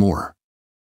admired her more.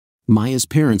 Maya's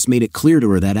parents made it clear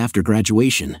to her that after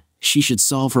graduation, she should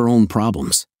solve her own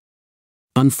problems.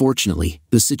 Unfortunately,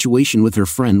 the situation with her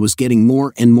friend was getting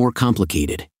more and more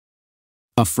complicated.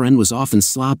 A friend was often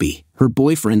sloppy, her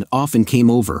boyfriend often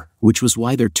came over, which was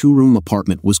why their two-room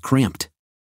apartment was cramped.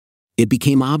 It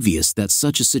became obvious that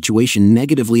such a situation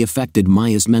negatively affected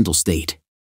Maya's mental state.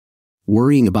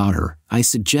 Worrying about her, I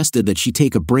suggested that she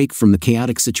take a break from the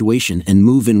chaotic situation and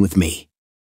move in with me.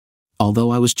 Although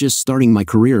I was just starting my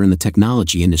career in the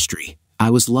technology industry,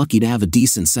 I was lucky to have a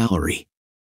decent salary.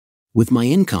 With my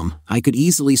income, I could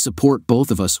easily support both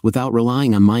of us without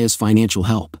relying on Maya's financial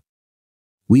help.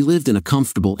 We lived in a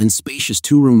comfortable and spacious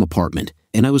two-room apartment,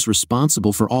 and I was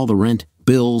responsible for all the rent,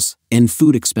 bills, and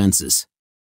food expenses.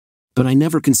 But I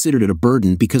never considered it a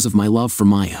burden because of my love for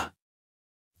Maya.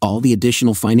 All the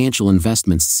additional financial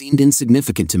investments seemed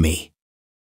insignificant to me.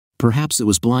 Perhaps it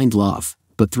was blind love,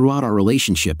 but throughout our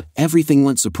relationship, everything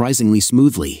went surprisingly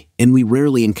smoothly, and we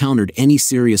rarely encountered any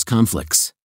serious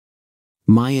conflicts.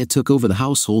 Maya took over the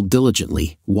household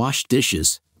diligently, washed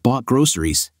dishes, bought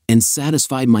groceries, and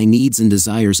satisfied my needs and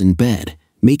desires in bed,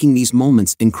 making these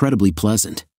moments incredibly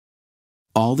pleasant.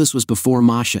 All this was before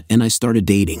Masha and I started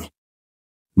dating.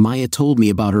 Maya told me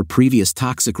about her previous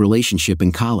toxic relationship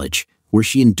in college, where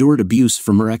she endured abuse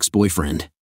from her ex-boyfriend.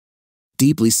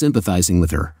 Deeply sympathizing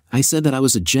with her, I said that I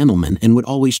was a gentleman and would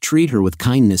always treat her with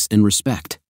kindness and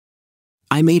respect.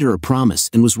 I made her a promise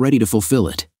and was ready to fulfill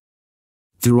it.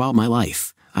 Throughout my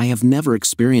life, I have never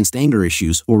experienced anger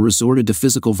issues or resorted to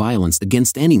physical violence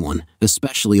against anyone,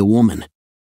 especially a woman.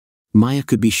 Maya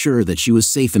could be sure that she was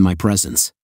safe in my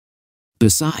presence.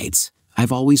 Besides,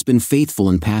 I've always been faithful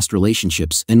in past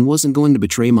relationships and wasn't going to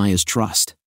betray Maya's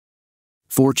trust.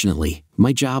 Fortunately,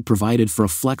 my job provided for a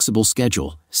flexible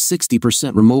schedule,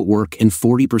 60% remote work and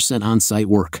 40% on-site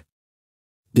work.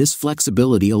 This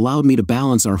flexibility allowed me to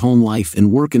balance our home life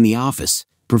and work in the office,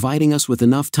 providing us with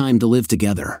enough time to live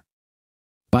together.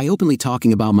 By openly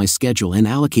talking about my schedule and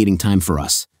allocating time for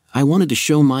us, I wanted to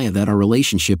show Maya that our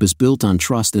relationship is built on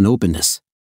trust and openness.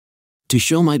 To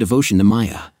show my devotion to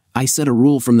Maya, I set a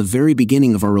rule from the very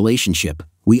beginning of our relationship: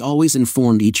 we always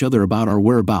informed each other about our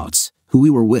whereabouts, who we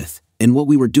were with, and what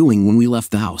we were doing when we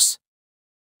left the house.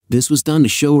 This was done to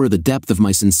show her the depth of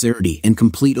my sincerity and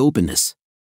complete openness.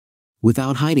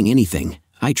 Without hiding anything,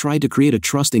 I tried to create a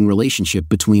trusting relationship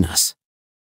between us.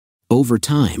 Over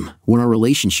time, when our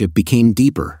relationship became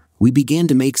deeper, we began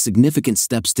to make significant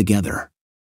steps together.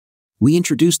 We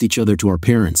introduced each other to our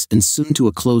parents and soon to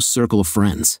a close circle of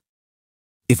friends.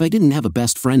 If I didn't have a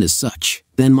best friend as such,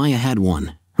 then Maya had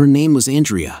one. Her name was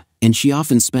Andrea, and she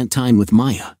often spent time with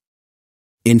Maya.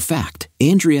 In fact,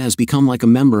 Andrea has become like a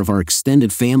member of our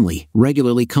extended family,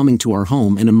 regularly coming to our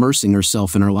home and immersing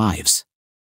herself in our lives.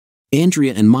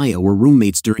 Andrea and Maya were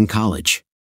roommates during college.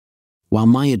 While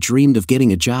Maya dreamed of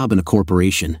getting a job in a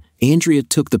corporation, Andrea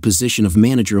took the position of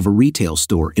manager of a retail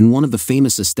store in one of the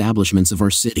famous establishments of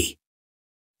our city.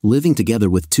 Living together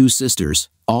with two sisters,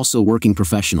 also working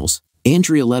professionals,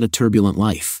 Andrea led a turbulent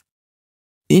life.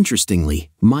 Interestingly,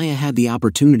 Maya had the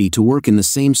opportunity to work in the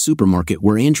same supermarket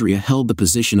where Andrea held the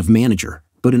position of manager,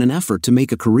 but in an effort to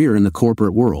make a career in the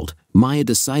corporate world, Maya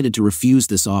decided to refuse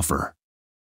this offer.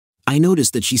 I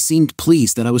noticed that she seemed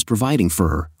pleased that I was providing for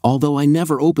her, although I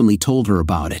never openly told her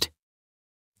about it.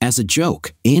 As a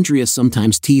joke, Andrea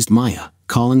sometimes teased Maya,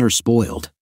 calling her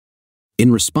spoiled.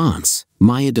 In response,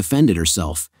 Maya defended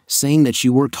herself, saying that she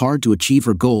worked hard to achieve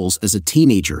her goals as a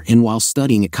teenager and while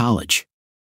studying at college.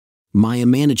 Maya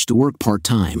managed to work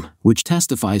part-time, which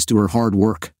testifies to her hard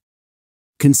work.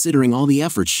 Considering all the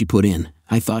efforts she put in,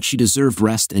 I thought she deserved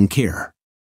rest and care.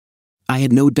 I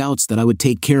had no doubts that I would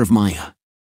take care of Maya.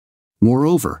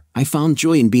 Moreover, I found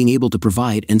joy in being able to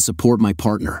provide and support my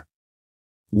partner.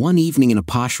 One evening in a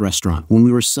posh restaurant when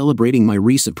we were celebrating my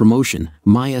recent promotion,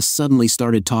 Maya suddenly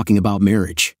started talking about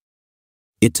marriage.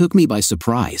 It took me by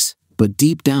surprise, but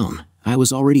deep down, I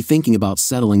was already thinking about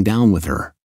settling down with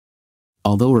her.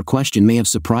 Although her question may have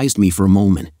surprised me for a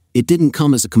moment, it didn't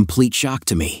come as a complete shock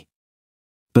to me.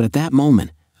 But at that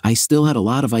moment, I still had a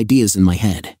lot of ideas in my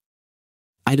head.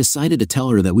 I decided to tell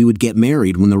her that we would get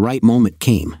married when the right moment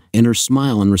came, and her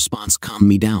smile in response calmed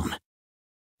me down.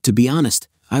 To be honest,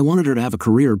 I wanted her to have a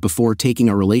career before taking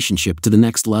our relationship to the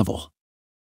next level.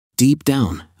 Deep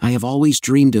down, I have always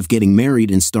dreamed of getting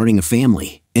married and starting a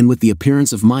family, and with the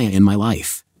appearance of Maya in my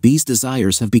life, these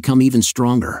desires have become even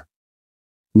stronger.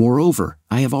 Moreover,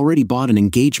 I have already bought an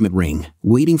engagement ring,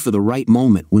 waiting for the right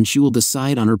moment when she will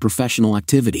decide on her professional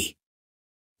activity.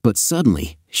 But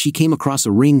suddenly, she came across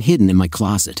a ring hidden in my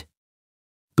closet.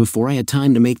 Before I had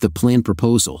time to make the planned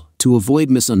proposal, to avoid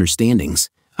misunderstandings,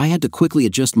 I had to quickly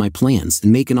adjust my plans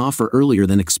and make an offer earlier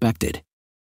than expected.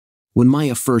 When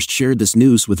Maya first shared this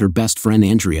news with her best friend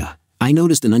Andrea, I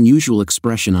noticed an unusual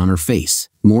expression on her face,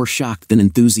 more shocked than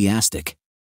enthusiastic.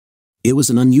 It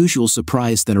was an unusual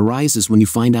surprise that arises when you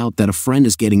find out that a friend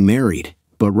is getting married,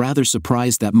 but rather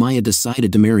surprised that Maya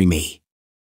decided to marry me.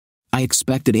 I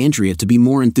expected Andrea to be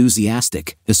more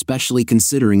enthusiastic, especially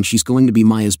considering she's going to be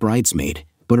Maya's bridesmaid,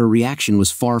 but her reaction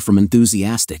was far from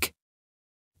enthusiastic.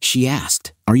 She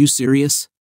asked, "Are you serious?"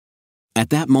 At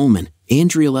that moment,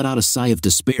 Andrea let out a sigh of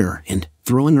despair and,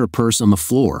 throwing her purse on the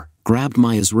floor, grabbed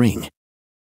Maya's ring.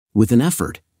 With an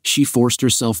effort, she forced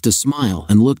herself to smile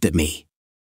and looked at me.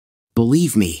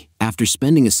 Believe me, after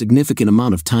spending a significant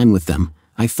amount of time with them,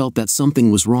 I felt that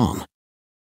something was wrong.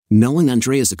 Knowing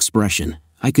Andrea's expression,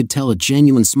 I could tell a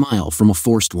genuine smile from a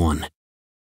forced one.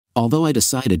 Although I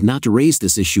decided not to raise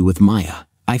this issue with Maya,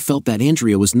 I felt that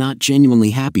Andrea was not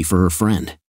genuinely happy for her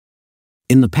friend.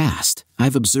 In the past,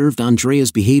 I've observed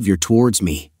Andrea's behavior towards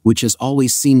me, which has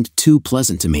always seemed too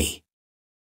pleasant to me.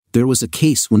 There was a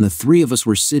case when the three of us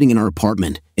were sitting in our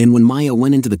apartment, and when Maya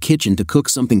went into the kitchen to cook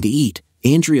something to eat,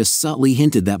 Andrea subtly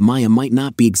hinted that Maya might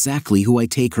not be exactly who I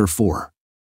take her for.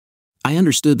 I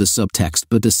understood the subtext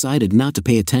but decided not to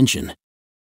pay attention.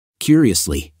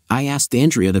 Curiously, I asked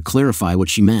Andrea to clarify what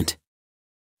she meant.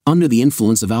 Under the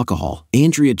influence of alcohol,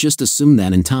 Andrea just assumed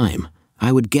that in time,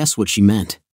 I would guess what she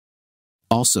meant.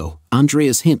 Also,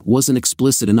 Andrea's hint wasn't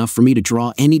explicit enough for me to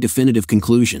draw any definitive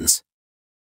conclusions.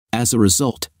 As a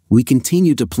result, we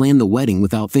continued to plan the wedding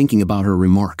without thinking about her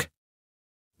remark.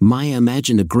 Maya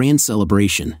imagined a grand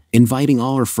celebration, inviting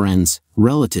all her friends,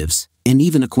 relatives, and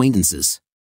even acquaintances.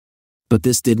 But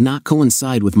this did not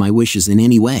coincide with my wishes in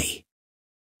any way.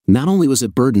 Not only was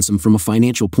it burdensome from a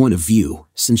financial point of view,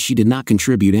 since she did not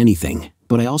contribute anything,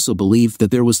 but I also believed that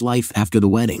there was life after the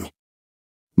wedding.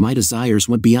 My desires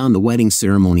went beyond the wedding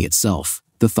ceremony itself.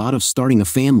 The thought of starting a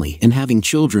family and having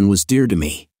children was dear to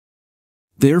me.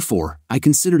 Therefore, I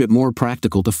considered it more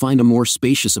practical to find a more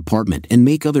spacious apartment and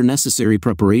make other necessary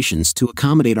preparations to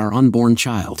accommodate our unborn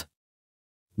child.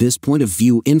 This point of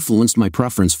view influenced my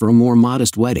preference for a more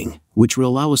modest wedding, which will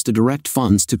allow us to direct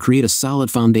funds to create a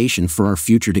solid foundation for our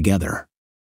future together.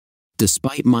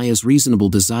 Despite Maya's reasonable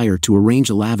desire to arrange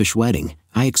a lavish wedding,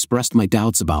 I expressed my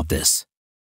doubts about this.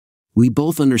 We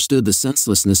both understood the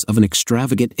senselessness of an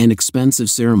extravagant and expensive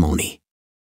ceremony.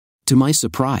 To my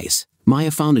surprise,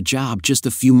 Maya found a job just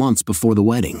a few months before the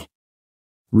wedding.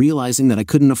 Realizing that I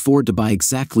couldn't afford to buy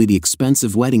exactly the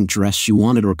expensive wedding dress she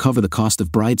wanted or cover the cost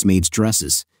of bridesmaids'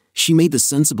 dresses, she made the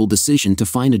sensible decision to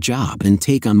find a job and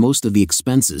take on most of the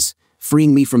expenses,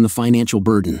 freeing me from the financial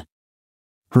burden.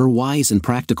 Her wise and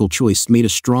practical choice made a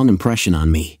strong impression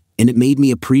on me, and it made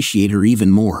me appreciate her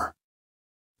even more.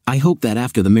 I hoped that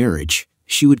after the marriage,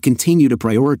 she would continue to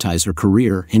prioritize her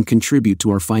career and contribute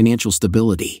to our financial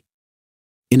stability.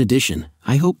 In addition,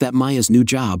 I hoped that Maya's new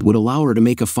job would allow her to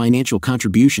make a financial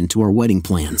contribution to our wedding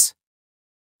plans.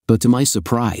 But to my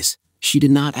surprise, she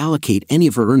did not allocate any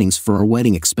of her earnings for our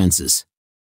wedding expenses.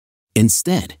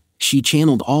 Instead, she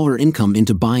channeled all her income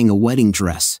into buying a wedding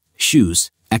dress,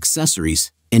 shoes,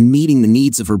 accessories, and meeting the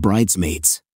needs of her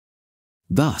bridesmaids.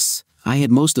 Thus, I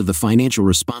had most of the financial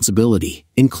responsibility,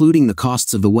 including the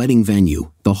costs of the wedding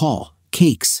venue, the hall,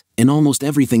 cakes, and almost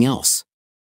everything else.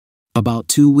 About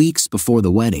 2 weeks before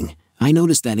the wedding, I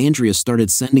noticed that Andrea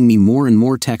started sending me more and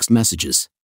more text messages.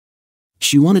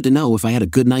 She wanted to know if I had a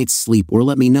good night's sleep or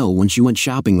let me know when she went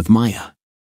shopping with Maya.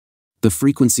 The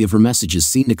frequency of her messages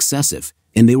seemed excessive,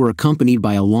 and they were accompanied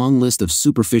by a long list of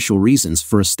superficial reasons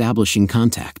for establishing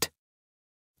contact.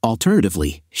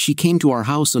 Alternatively, she came to our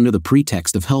house under the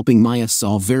pretext of helping Maya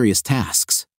solve various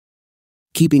tasks.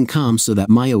 Keeping calm so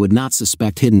that Maya would not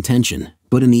suspect hidden tension,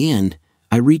 but in the end,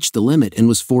 I reached the limit and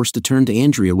was forced to turn to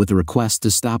Andrea with a request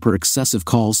to stop her excessive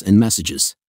calls and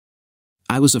messages.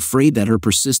 I was afraid that her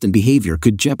persistent behavior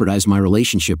could jeopardize my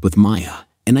relationship with Maya,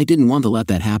 and I didn't want to let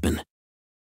that happen.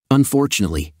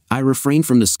 Unfortunately, I refrained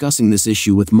from discussing this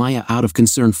issue with Maya out of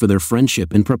concern for their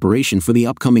friendship in preparation for the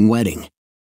upcoming wedding.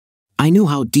 I knew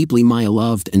how deeply Maya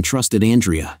loved and trusted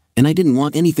Andrea, and I didn't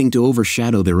want anything to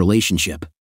overshadow their relationship.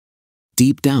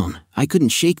 Deep down, I couldn't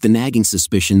shake the nagging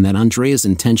suspicion that Andrea's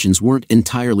intentions weren't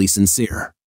entirely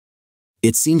sincere.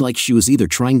 It seemed like she was either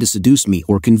trying to seduce me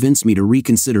or convince me to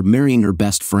reconsider marrying her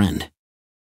best friend.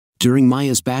 During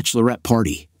Maya's bachelorette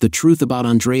party, the truth about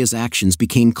Andrea's actions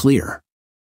became clear.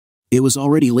 It was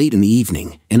already late in the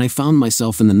evening, and I found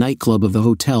myself in the nightclub of the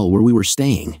hotel where we were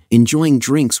staying, enjoying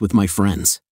drinks with my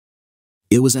friends.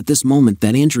 It was at this moment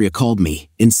that Andrea called me,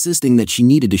 insisting that she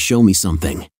needed to show me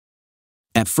something.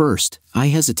 At first, I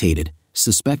hesitated,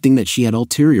 suspecting that she had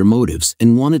ulterior motives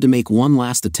and wanted to make one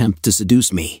last attempt to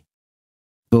seduce me.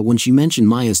 But when she mentioned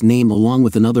Maya's name along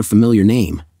with another familiar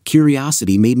name,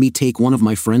 curiosity made me take one of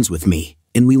my friends with me,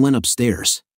 and we went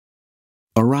upstairs.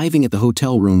 Arriving at the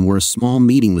hotel room where a small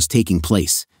meeting was taking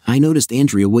place, I noticed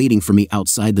Andrea waiting for me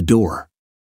outside the door.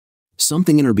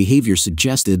 Something in her behavior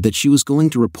suggested that she was going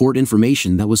to report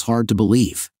information that was hard to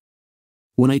believe.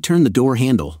 When I turned the door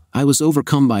handle, I was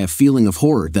overcome by a feeling of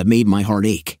horror that made my heart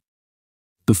ache.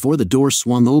 Before the door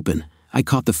swung open, I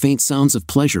caught the faint sounds of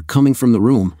pleasure coming from the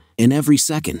room, and every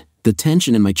second, the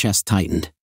tension in my chest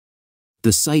tightened.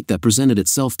 The sight that presented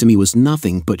itself to me was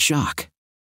nothing but shock.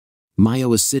 Maya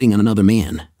was sitting on another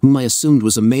man, whom I assumed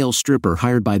was a male stripper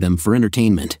hired by them for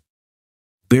entertainment.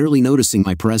 Barely noticing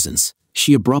my presence,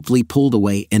 she abruptly pulled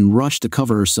away and rushed to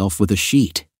cover herself with a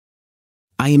sheet.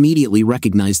 I immediately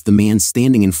recognized the man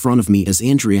standing in front of me as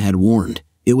Andrea had warned.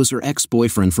 It was her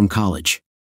ex-boyfriend from college.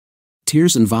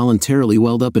 Tears involuntarily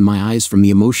welled up in my eyes from the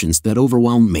emotions that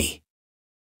overwhelmed me.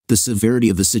 The severity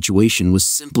of the situation was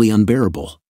simply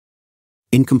unbearable.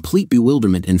 In complete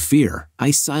bewilderment and fear,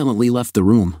 I silently left the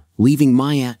room, leaving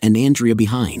Maya and Andrea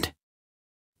behind.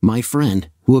 My friend,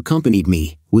 who accompanied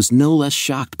me, was no less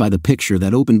shocked by the picture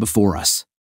that opened before us.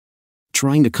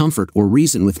 Trying to comfort or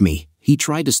reason with me, he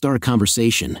tried to start a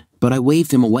conversation, but I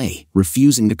waved him away,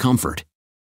 refusing to comfort.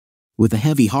 With a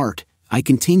heavy heart, I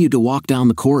continued to walk down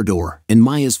the corridor, and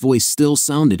Maya's voice still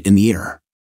sounded in the air.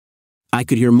 I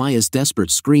could hear Maya's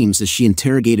desperate screams as she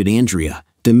interrogated Andrea,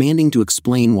 demanding to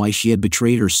explain why she had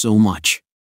betrayed her so much.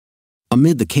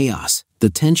 Amid the chaos, the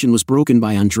tension was broken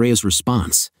by Andrea's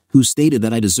response, who stated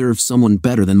that I deserved someone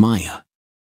better than Maya.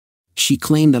 She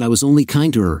claimed that I was only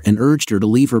kind to her and urged her to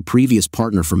leave her previous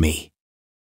partner for me.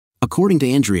 According to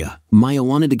Andrea, Maya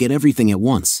wanted to get everything at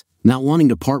once, not wanting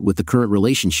to part with the current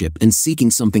relationship and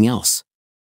seeking something else.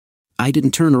 I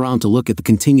didn't turn around to look at the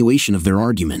continuation of their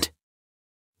argument.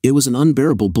 It was an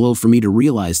unbearable blow for me to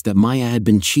realize that Maya had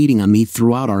been cheating on me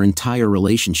throughout our entire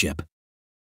relationship.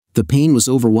 The pain was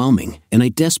overwhelming, and I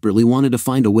desperately wanted to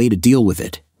find a way to deal with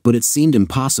it, but it seemed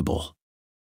impossible.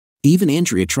 Even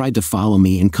Andrea tried to follow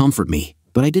me and comfort me,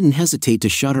 but I didn't hesitate to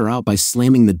shut her out by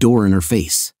slamming the door in her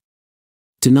face.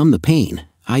 To numb the pain,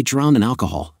 I drowned in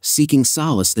alcohol, seeking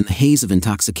solace in the haze of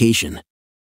intoxication.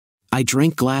 I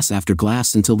drank glass after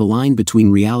glass until the line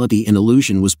between reality and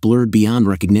illusion was blurred beyond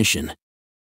recognition.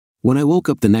 When I woke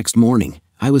up the next morning,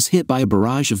 I was hit by a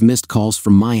barrage of missed calls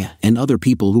from Maya and other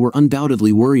people who were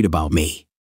undoubtedly worried about me.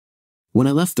 When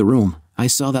I left the room, I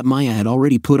saw that Maya had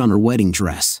already put on her wedding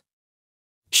dress.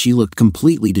 She looked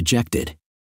completely dejected.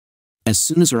 As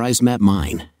soon as her eyes met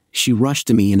mine, she rushed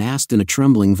to me and asked in a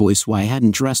trembling voice why I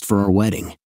hadn't dressed for our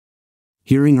wedding.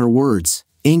 Hearing her words,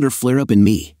 anger flared up in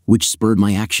me, which spurred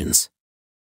my actions.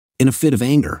 In a fit of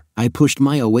anger, I pushed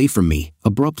Maya away from me,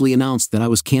 abruptly announced that I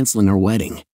was canceling our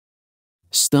wedding.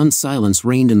 Stunned silence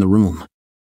reigned in the room.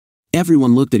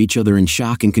 Everyone looked at each other in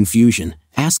shock and confusion,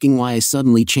 asking why I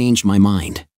suddenly changed my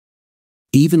mind.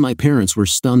 Even my parents were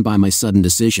stunned by my sudden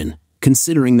decision,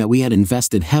 considering that we had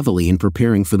invested heavily in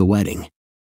preparing for the wedding.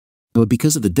 But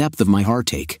because of the depth of my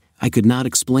heartache, I could not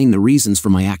explain the reasons for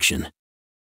my action.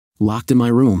 Locked in my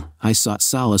room, I sought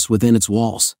solace within its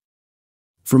walls.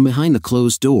 From behind the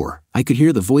closed door, I could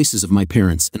hear the voices of my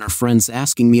parents and our friends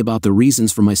asking me about the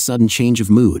reasons for my sudden change of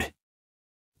mood.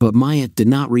 But Maya did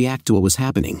not react to what was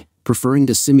happening, preferring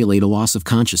to simulate a loss of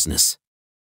consciousness.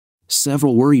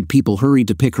 Several worried people hurried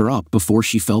to pick her up before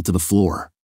she fell to the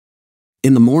floor.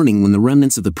 In the morning, when the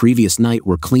remnants of the previous night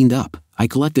were cleaned up, I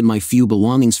collected my few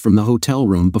belongings from the hotel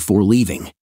room before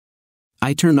leaving.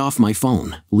 I turned off my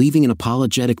phone, leaving an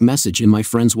apologetic message in my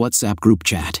friend's WhatsApp group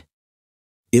chat.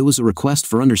 It was a request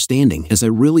for understanding, as I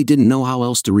really didn't know how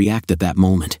else to react at that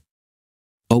moment.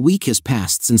 A week has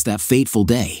passed since that fateful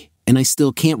day, and I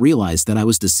still can't realize that I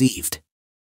was deceived.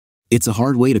 It's a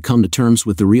hard way to come to terms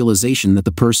with the realization that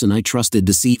the person I trusted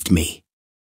deceived me.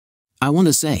 I want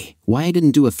to say why I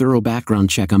didn't do a thorough background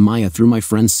check on Maya through my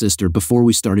friend's sister before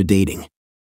we started dating.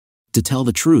 To tell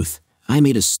the truth, I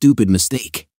made a stupid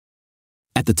mistake.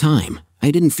 At the time, I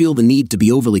didn't feel the need to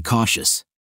be overly cautious.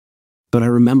 But I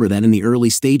remember that in the early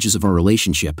stages of our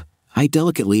relationship, I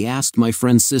delicately asked my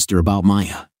friend's sister about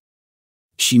Maya.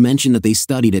 She mentioned that they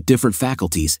studied at different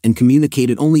faculties and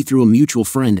communicated only through a mutual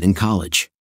friend in college.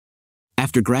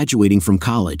 After graduating from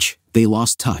college, they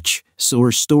lost touch, so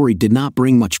her story did not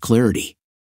bring much clarity.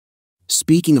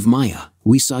 Speaking of Maya,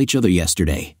 we saw each other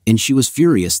yesterday, and she was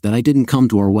furious that I didn't come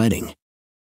to our wedding.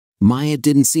 Maya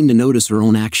didn't seem to notice her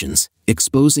own actions,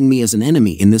 exposing me as an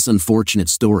enemy in this unfortunate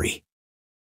story.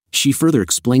 She further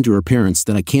explained to her parents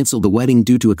that I canceled the wedding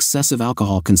due to excessive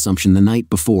alcohol consumption the night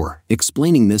before,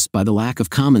 explaining this by the lack of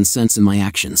common sense in my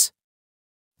actions.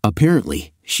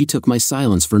 Apparently, she took my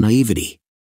silence for naivety.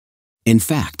 In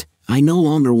fact, I no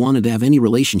longer wanted to have any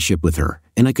relationship with her,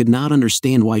 and I could not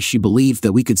understand why she believed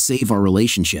that we could save our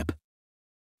relationship.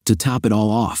 To top it all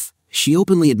off, she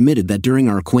openly admitted that during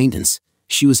our acquaintance,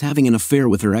 she was having an affair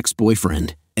with her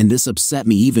ex-boyfriend, and this upset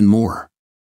me even more.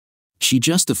 She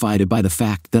justified it by the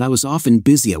fact that I was often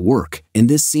busy at work, and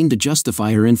this seemed to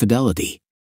justify her infidelity.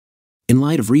 In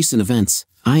light of recent events,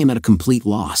 I am at a complete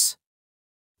loss.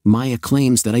 Maya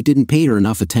claims that I didn't pay her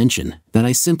enough attention, that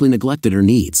I simply neglected her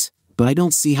needs, but I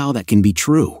don't see how that can be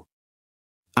true.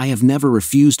 I have never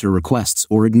refused her requests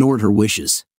or ignored her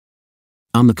wishes.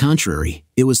 On the contrary,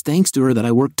 it was thanks to her that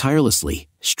I worked tirelessly,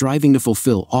 striving to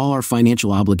fulfill all our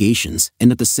financial obligations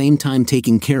and at the same time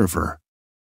taking care of her.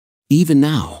 Even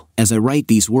now, as I write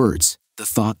these words, the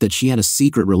thought that she had a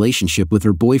secret relationship with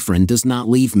her boyfriend does not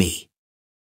leave me.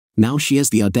 Now she has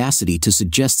the audacity to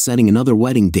suggest setting another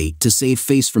wedding date to save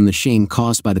face from the shame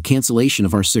caused by the cancellation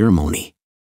of our ceremony.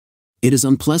 It is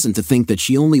unpleasant to think that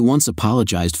she only once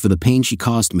apologized for the pain she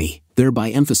caused me,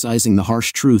 thereby emphasizing the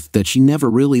harsh truth that she never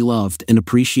really loved and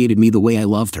appreciated me the way I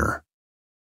loved her.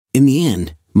 In the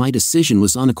end, my decision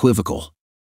was unequivocal.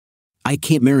 I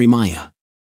can't marry Maya.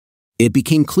 It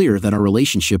became clear that our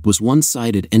relationship was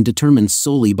one-sided and determined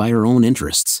solely by her own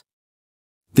interests.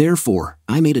 Therefore,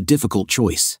 I made a difficult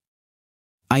choice.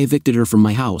 I evicted her from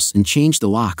my house and changed the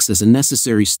locks as a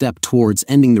necessary step towards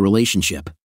ending the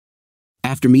relationship.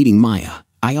 After meeting Maya,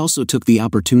 I also took the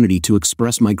opportunity to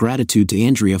express my gratitude to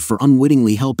Andrea for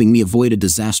unwittingly helping me avoid a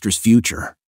disastrous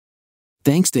future.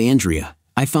 Thanks to Andrea,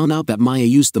 I found out that Maya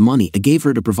used the money I gave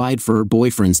her to provide for her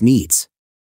boyfriend's needs.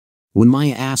 When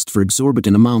Maya asked for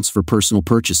exorbitant amounts for personal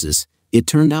purchases, it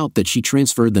turned out that she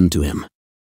transferred them to him.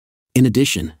 In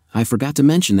addition, I forgot to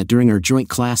mention that during our joint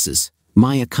classes,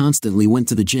 Maya constantly went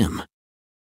to the gym.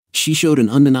 She showed an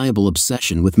undeniable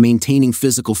obsession with maintaining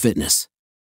physical fitness.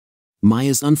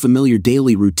 Maya's unfamiliar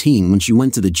daily routine when she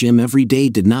went to the gym every day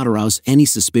did not arouse any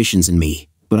suspicions in me,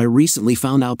 but I recently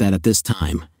found out that at this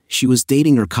time, she was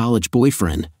dating her college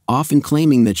boyfriend, often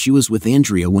claiming that she was with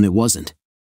Andrea when it wasn't.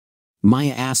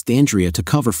 Maya asked Andrea to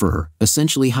cover for her,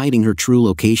 essentially hiding her true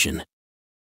location.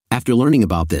 After learning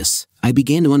about this, I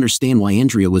began to understand why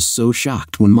Andrea was so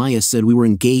shocked when Maya said we were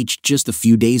engaged just a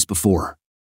few days before.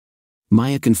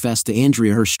 Maya confessed to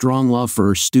Andrea her strong love for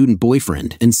her student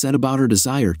boyfriend and said about her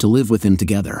desire to live with him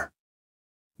together.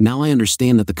 Now I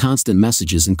understand that the constant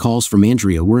messages and calls from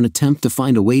Andrea were an attempt to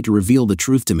find a way to reveal the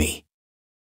truth to me.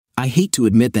 I hate to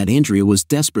admit that Andrea was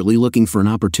desperately looking for an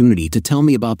opportunity to tell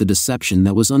me about the deception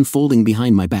that was unfolding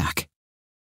behind my back.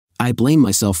 I blame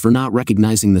myself for not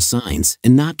recognizing the signs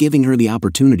and not giving her the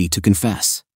opportunity to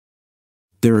confess.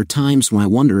 There are times when I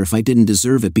wonder if I didn't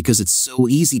deserve it because it's so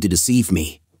easy to deceive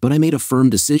me, but I made a firm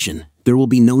decision: there will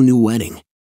be no new wedding.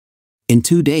 In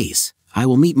 2 days, I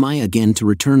will meet Maya again to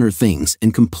return her things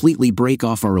and completely break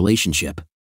off our relationship.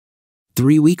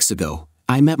 3 weeks ago,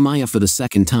 I met Maya for the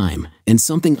second time, and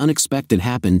something unexpected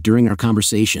happened during our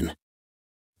conversation.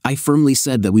 I firmly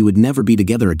said that we would never be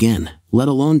together again, let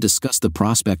alone discuss the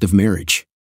prospect of marriage.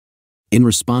 In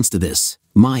response to this,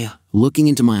 Maya, looking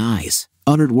into my eyes,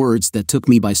 uttered words that took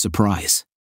me by surprise.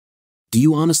 Do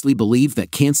you honestly believe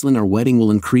that canceling our wedding will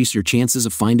increase your chances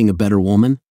of finding a better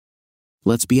woman?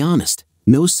 Let's be honest,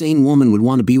 no sane woman would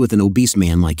want to be with an obese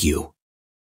man like you.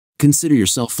 Consider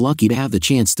yourself lucky to have the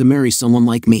chance to marry someone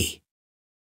like me.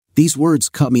 These words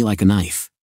cut me like a knife.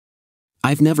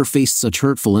 I've never faced such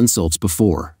hurtful insults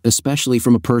before, especially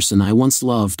from a person I once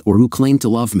loved or who claimed to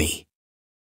love me.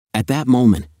 At that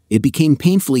moment, it became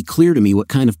painfully clear to me what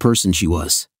kind of person she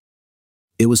was.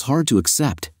 It was hard to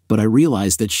accept, but I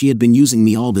realized that she had been using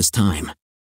me all this time.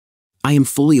 I am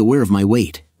fully aware of my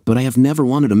weight, but I have never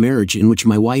wanted a marriage in which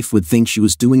my wife would think she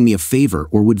was doing me a favor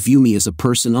or would view me as a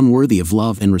person unworthy of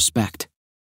love and respect.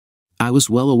 I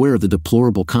was well aware of the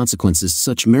deplorable consequences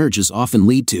such marriages often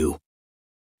lead to.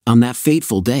 On that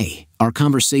fateful day, our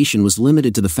conversation was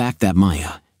limited to the fact that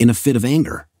Maya, in a fit of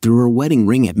anger, threw her wedding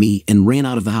ring at me and ran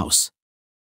out of the house.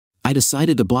 I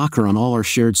decided to block her on all our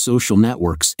shared social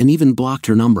networks and even blocked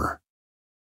her number.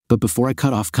 But before I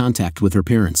cut off contact with her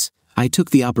parents, I took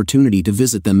the opportunity to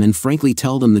visit them and frankly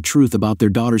tell them the truth about their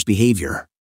daughter's behavior.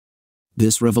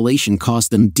 This revelation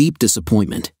caused them deep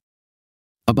disappointment.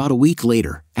 About a week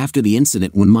later, after the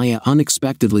incident when Maya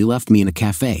unexpectedly left me in a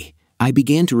cafe, I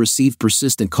began to receive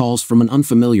persistent calls from an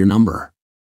unfamiliar number.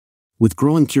 With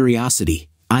growing curiosity,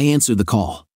 I answered the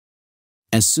call.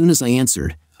 As soon as I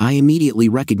answered, I immediately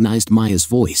recognized Maya's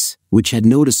voice, which had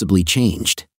noticeably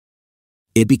changed.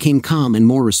 It became calm and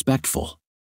more respectful.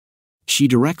 She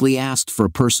directly asked for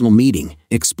a personal meeting,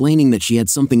 explaining that she had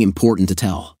something important to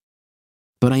tell.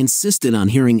 But I insisted on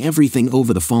hearing everything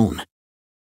over the phone.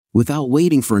 Without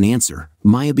waiting for an answer,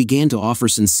 Maya began to offer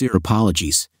sincere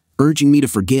apologies, urging me to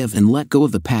forgive and let go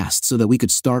of the past so that we could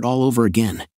start all over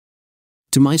again.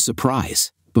 To my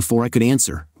surprise, before I could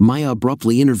answer, Maya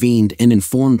abruptly intervened and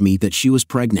informed me that she was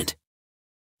pregnant.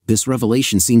 This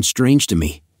revelation seemed strange to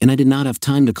me, and I did not have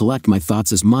time to collect my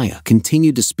thoughts as Maya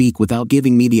continued to speak without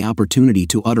giving me the opportunity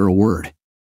to utter a word.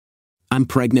 "I'm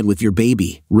pregnant with your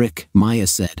baby, Rick," Maya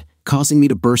said, causing me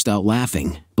to burst out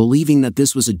laughing, believing that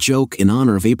this was a joke in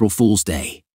honor of April Fool's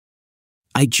Day.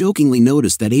 I jokingly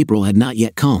noticed that April had not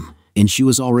yet come, and she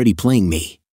was already playing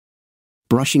me.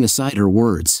 Brushing aside her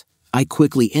words, I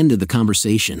quickly ended the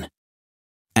conversation.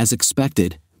 As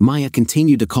expected, Maya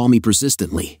continued to call me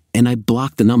persistently, and I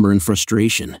blocked the number in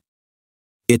frustration.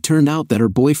 It turned out that her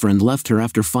boyfriend left her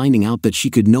after finding out that she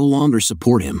could no longer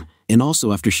support him, and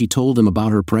also after she told him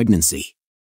about her pregnancy.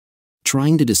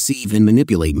 Trying to deceive and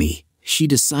manipulate me, she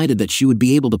decided that she would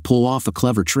be able to pull off a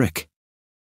clever trick.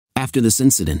 After this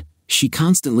incident, she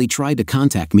constantly tried to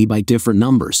contact me by different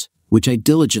numbers, which I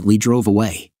diligently drove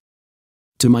away.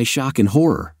 To my shock and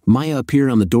horror, Maya appeared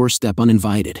on the doorstep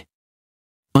uninvited.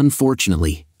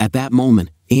 Unfortunately, at that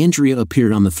moment, Andrea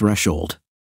appeared on the threshold.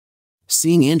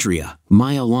 Seeing Andrea,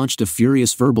 Maya launched a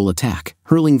furious verbal attack,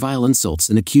 hurling vile insults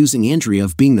and accusing Andrea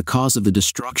of being the cause of the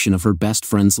destruction of her best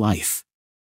friend's life.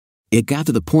 It got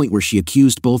to the point where she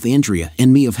accused both Andrea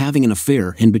and me of having an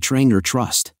affair and betraying her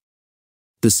trust.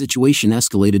 The situation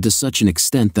escalated to such an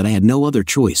extent that I had no other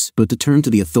choice but to turn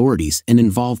to the authorities and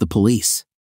involve the police.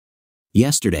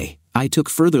 Yesterday, I took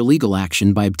further legal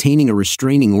action by obtaining a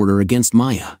restraining order against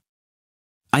Maya.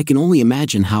 I can only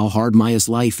imagine how hard Maya's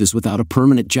life is without a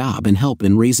permanent job and help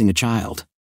in raising a child.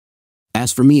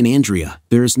 As for me and Andrea,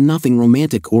 there is nothing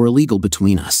romantic or illegal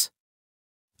between us.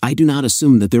 I do not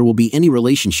assume that there will be any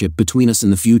relationship between us in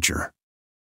the future.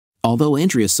 Although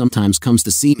Andrea sometimes comes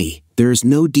to see me, there is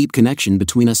no deep connection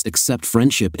between us except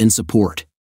friendship and support.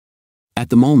 At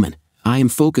the moment, I am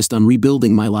focused on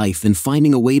rebuilding my life and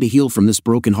finding a way to heal from this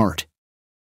broken heart.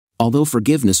 Although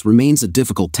forgiveness remains a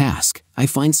difficult task, I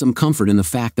find some comfort in the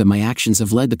fact that my actions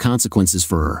have led to consequences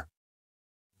for her.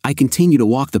 I continue to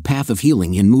walk the path of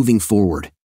healing and moving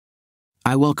forward.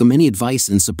 I welcome any advice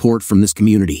and support from this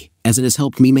community, as it has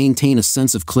helped me maintain a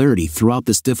sense of clarity throughout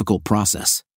this difficult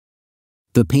process.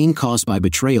 The pain caused by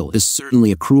betrayal is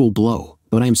certainly a cruel blow,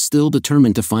 but I am still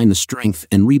determined to find the strength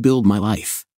and rebuild my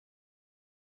life.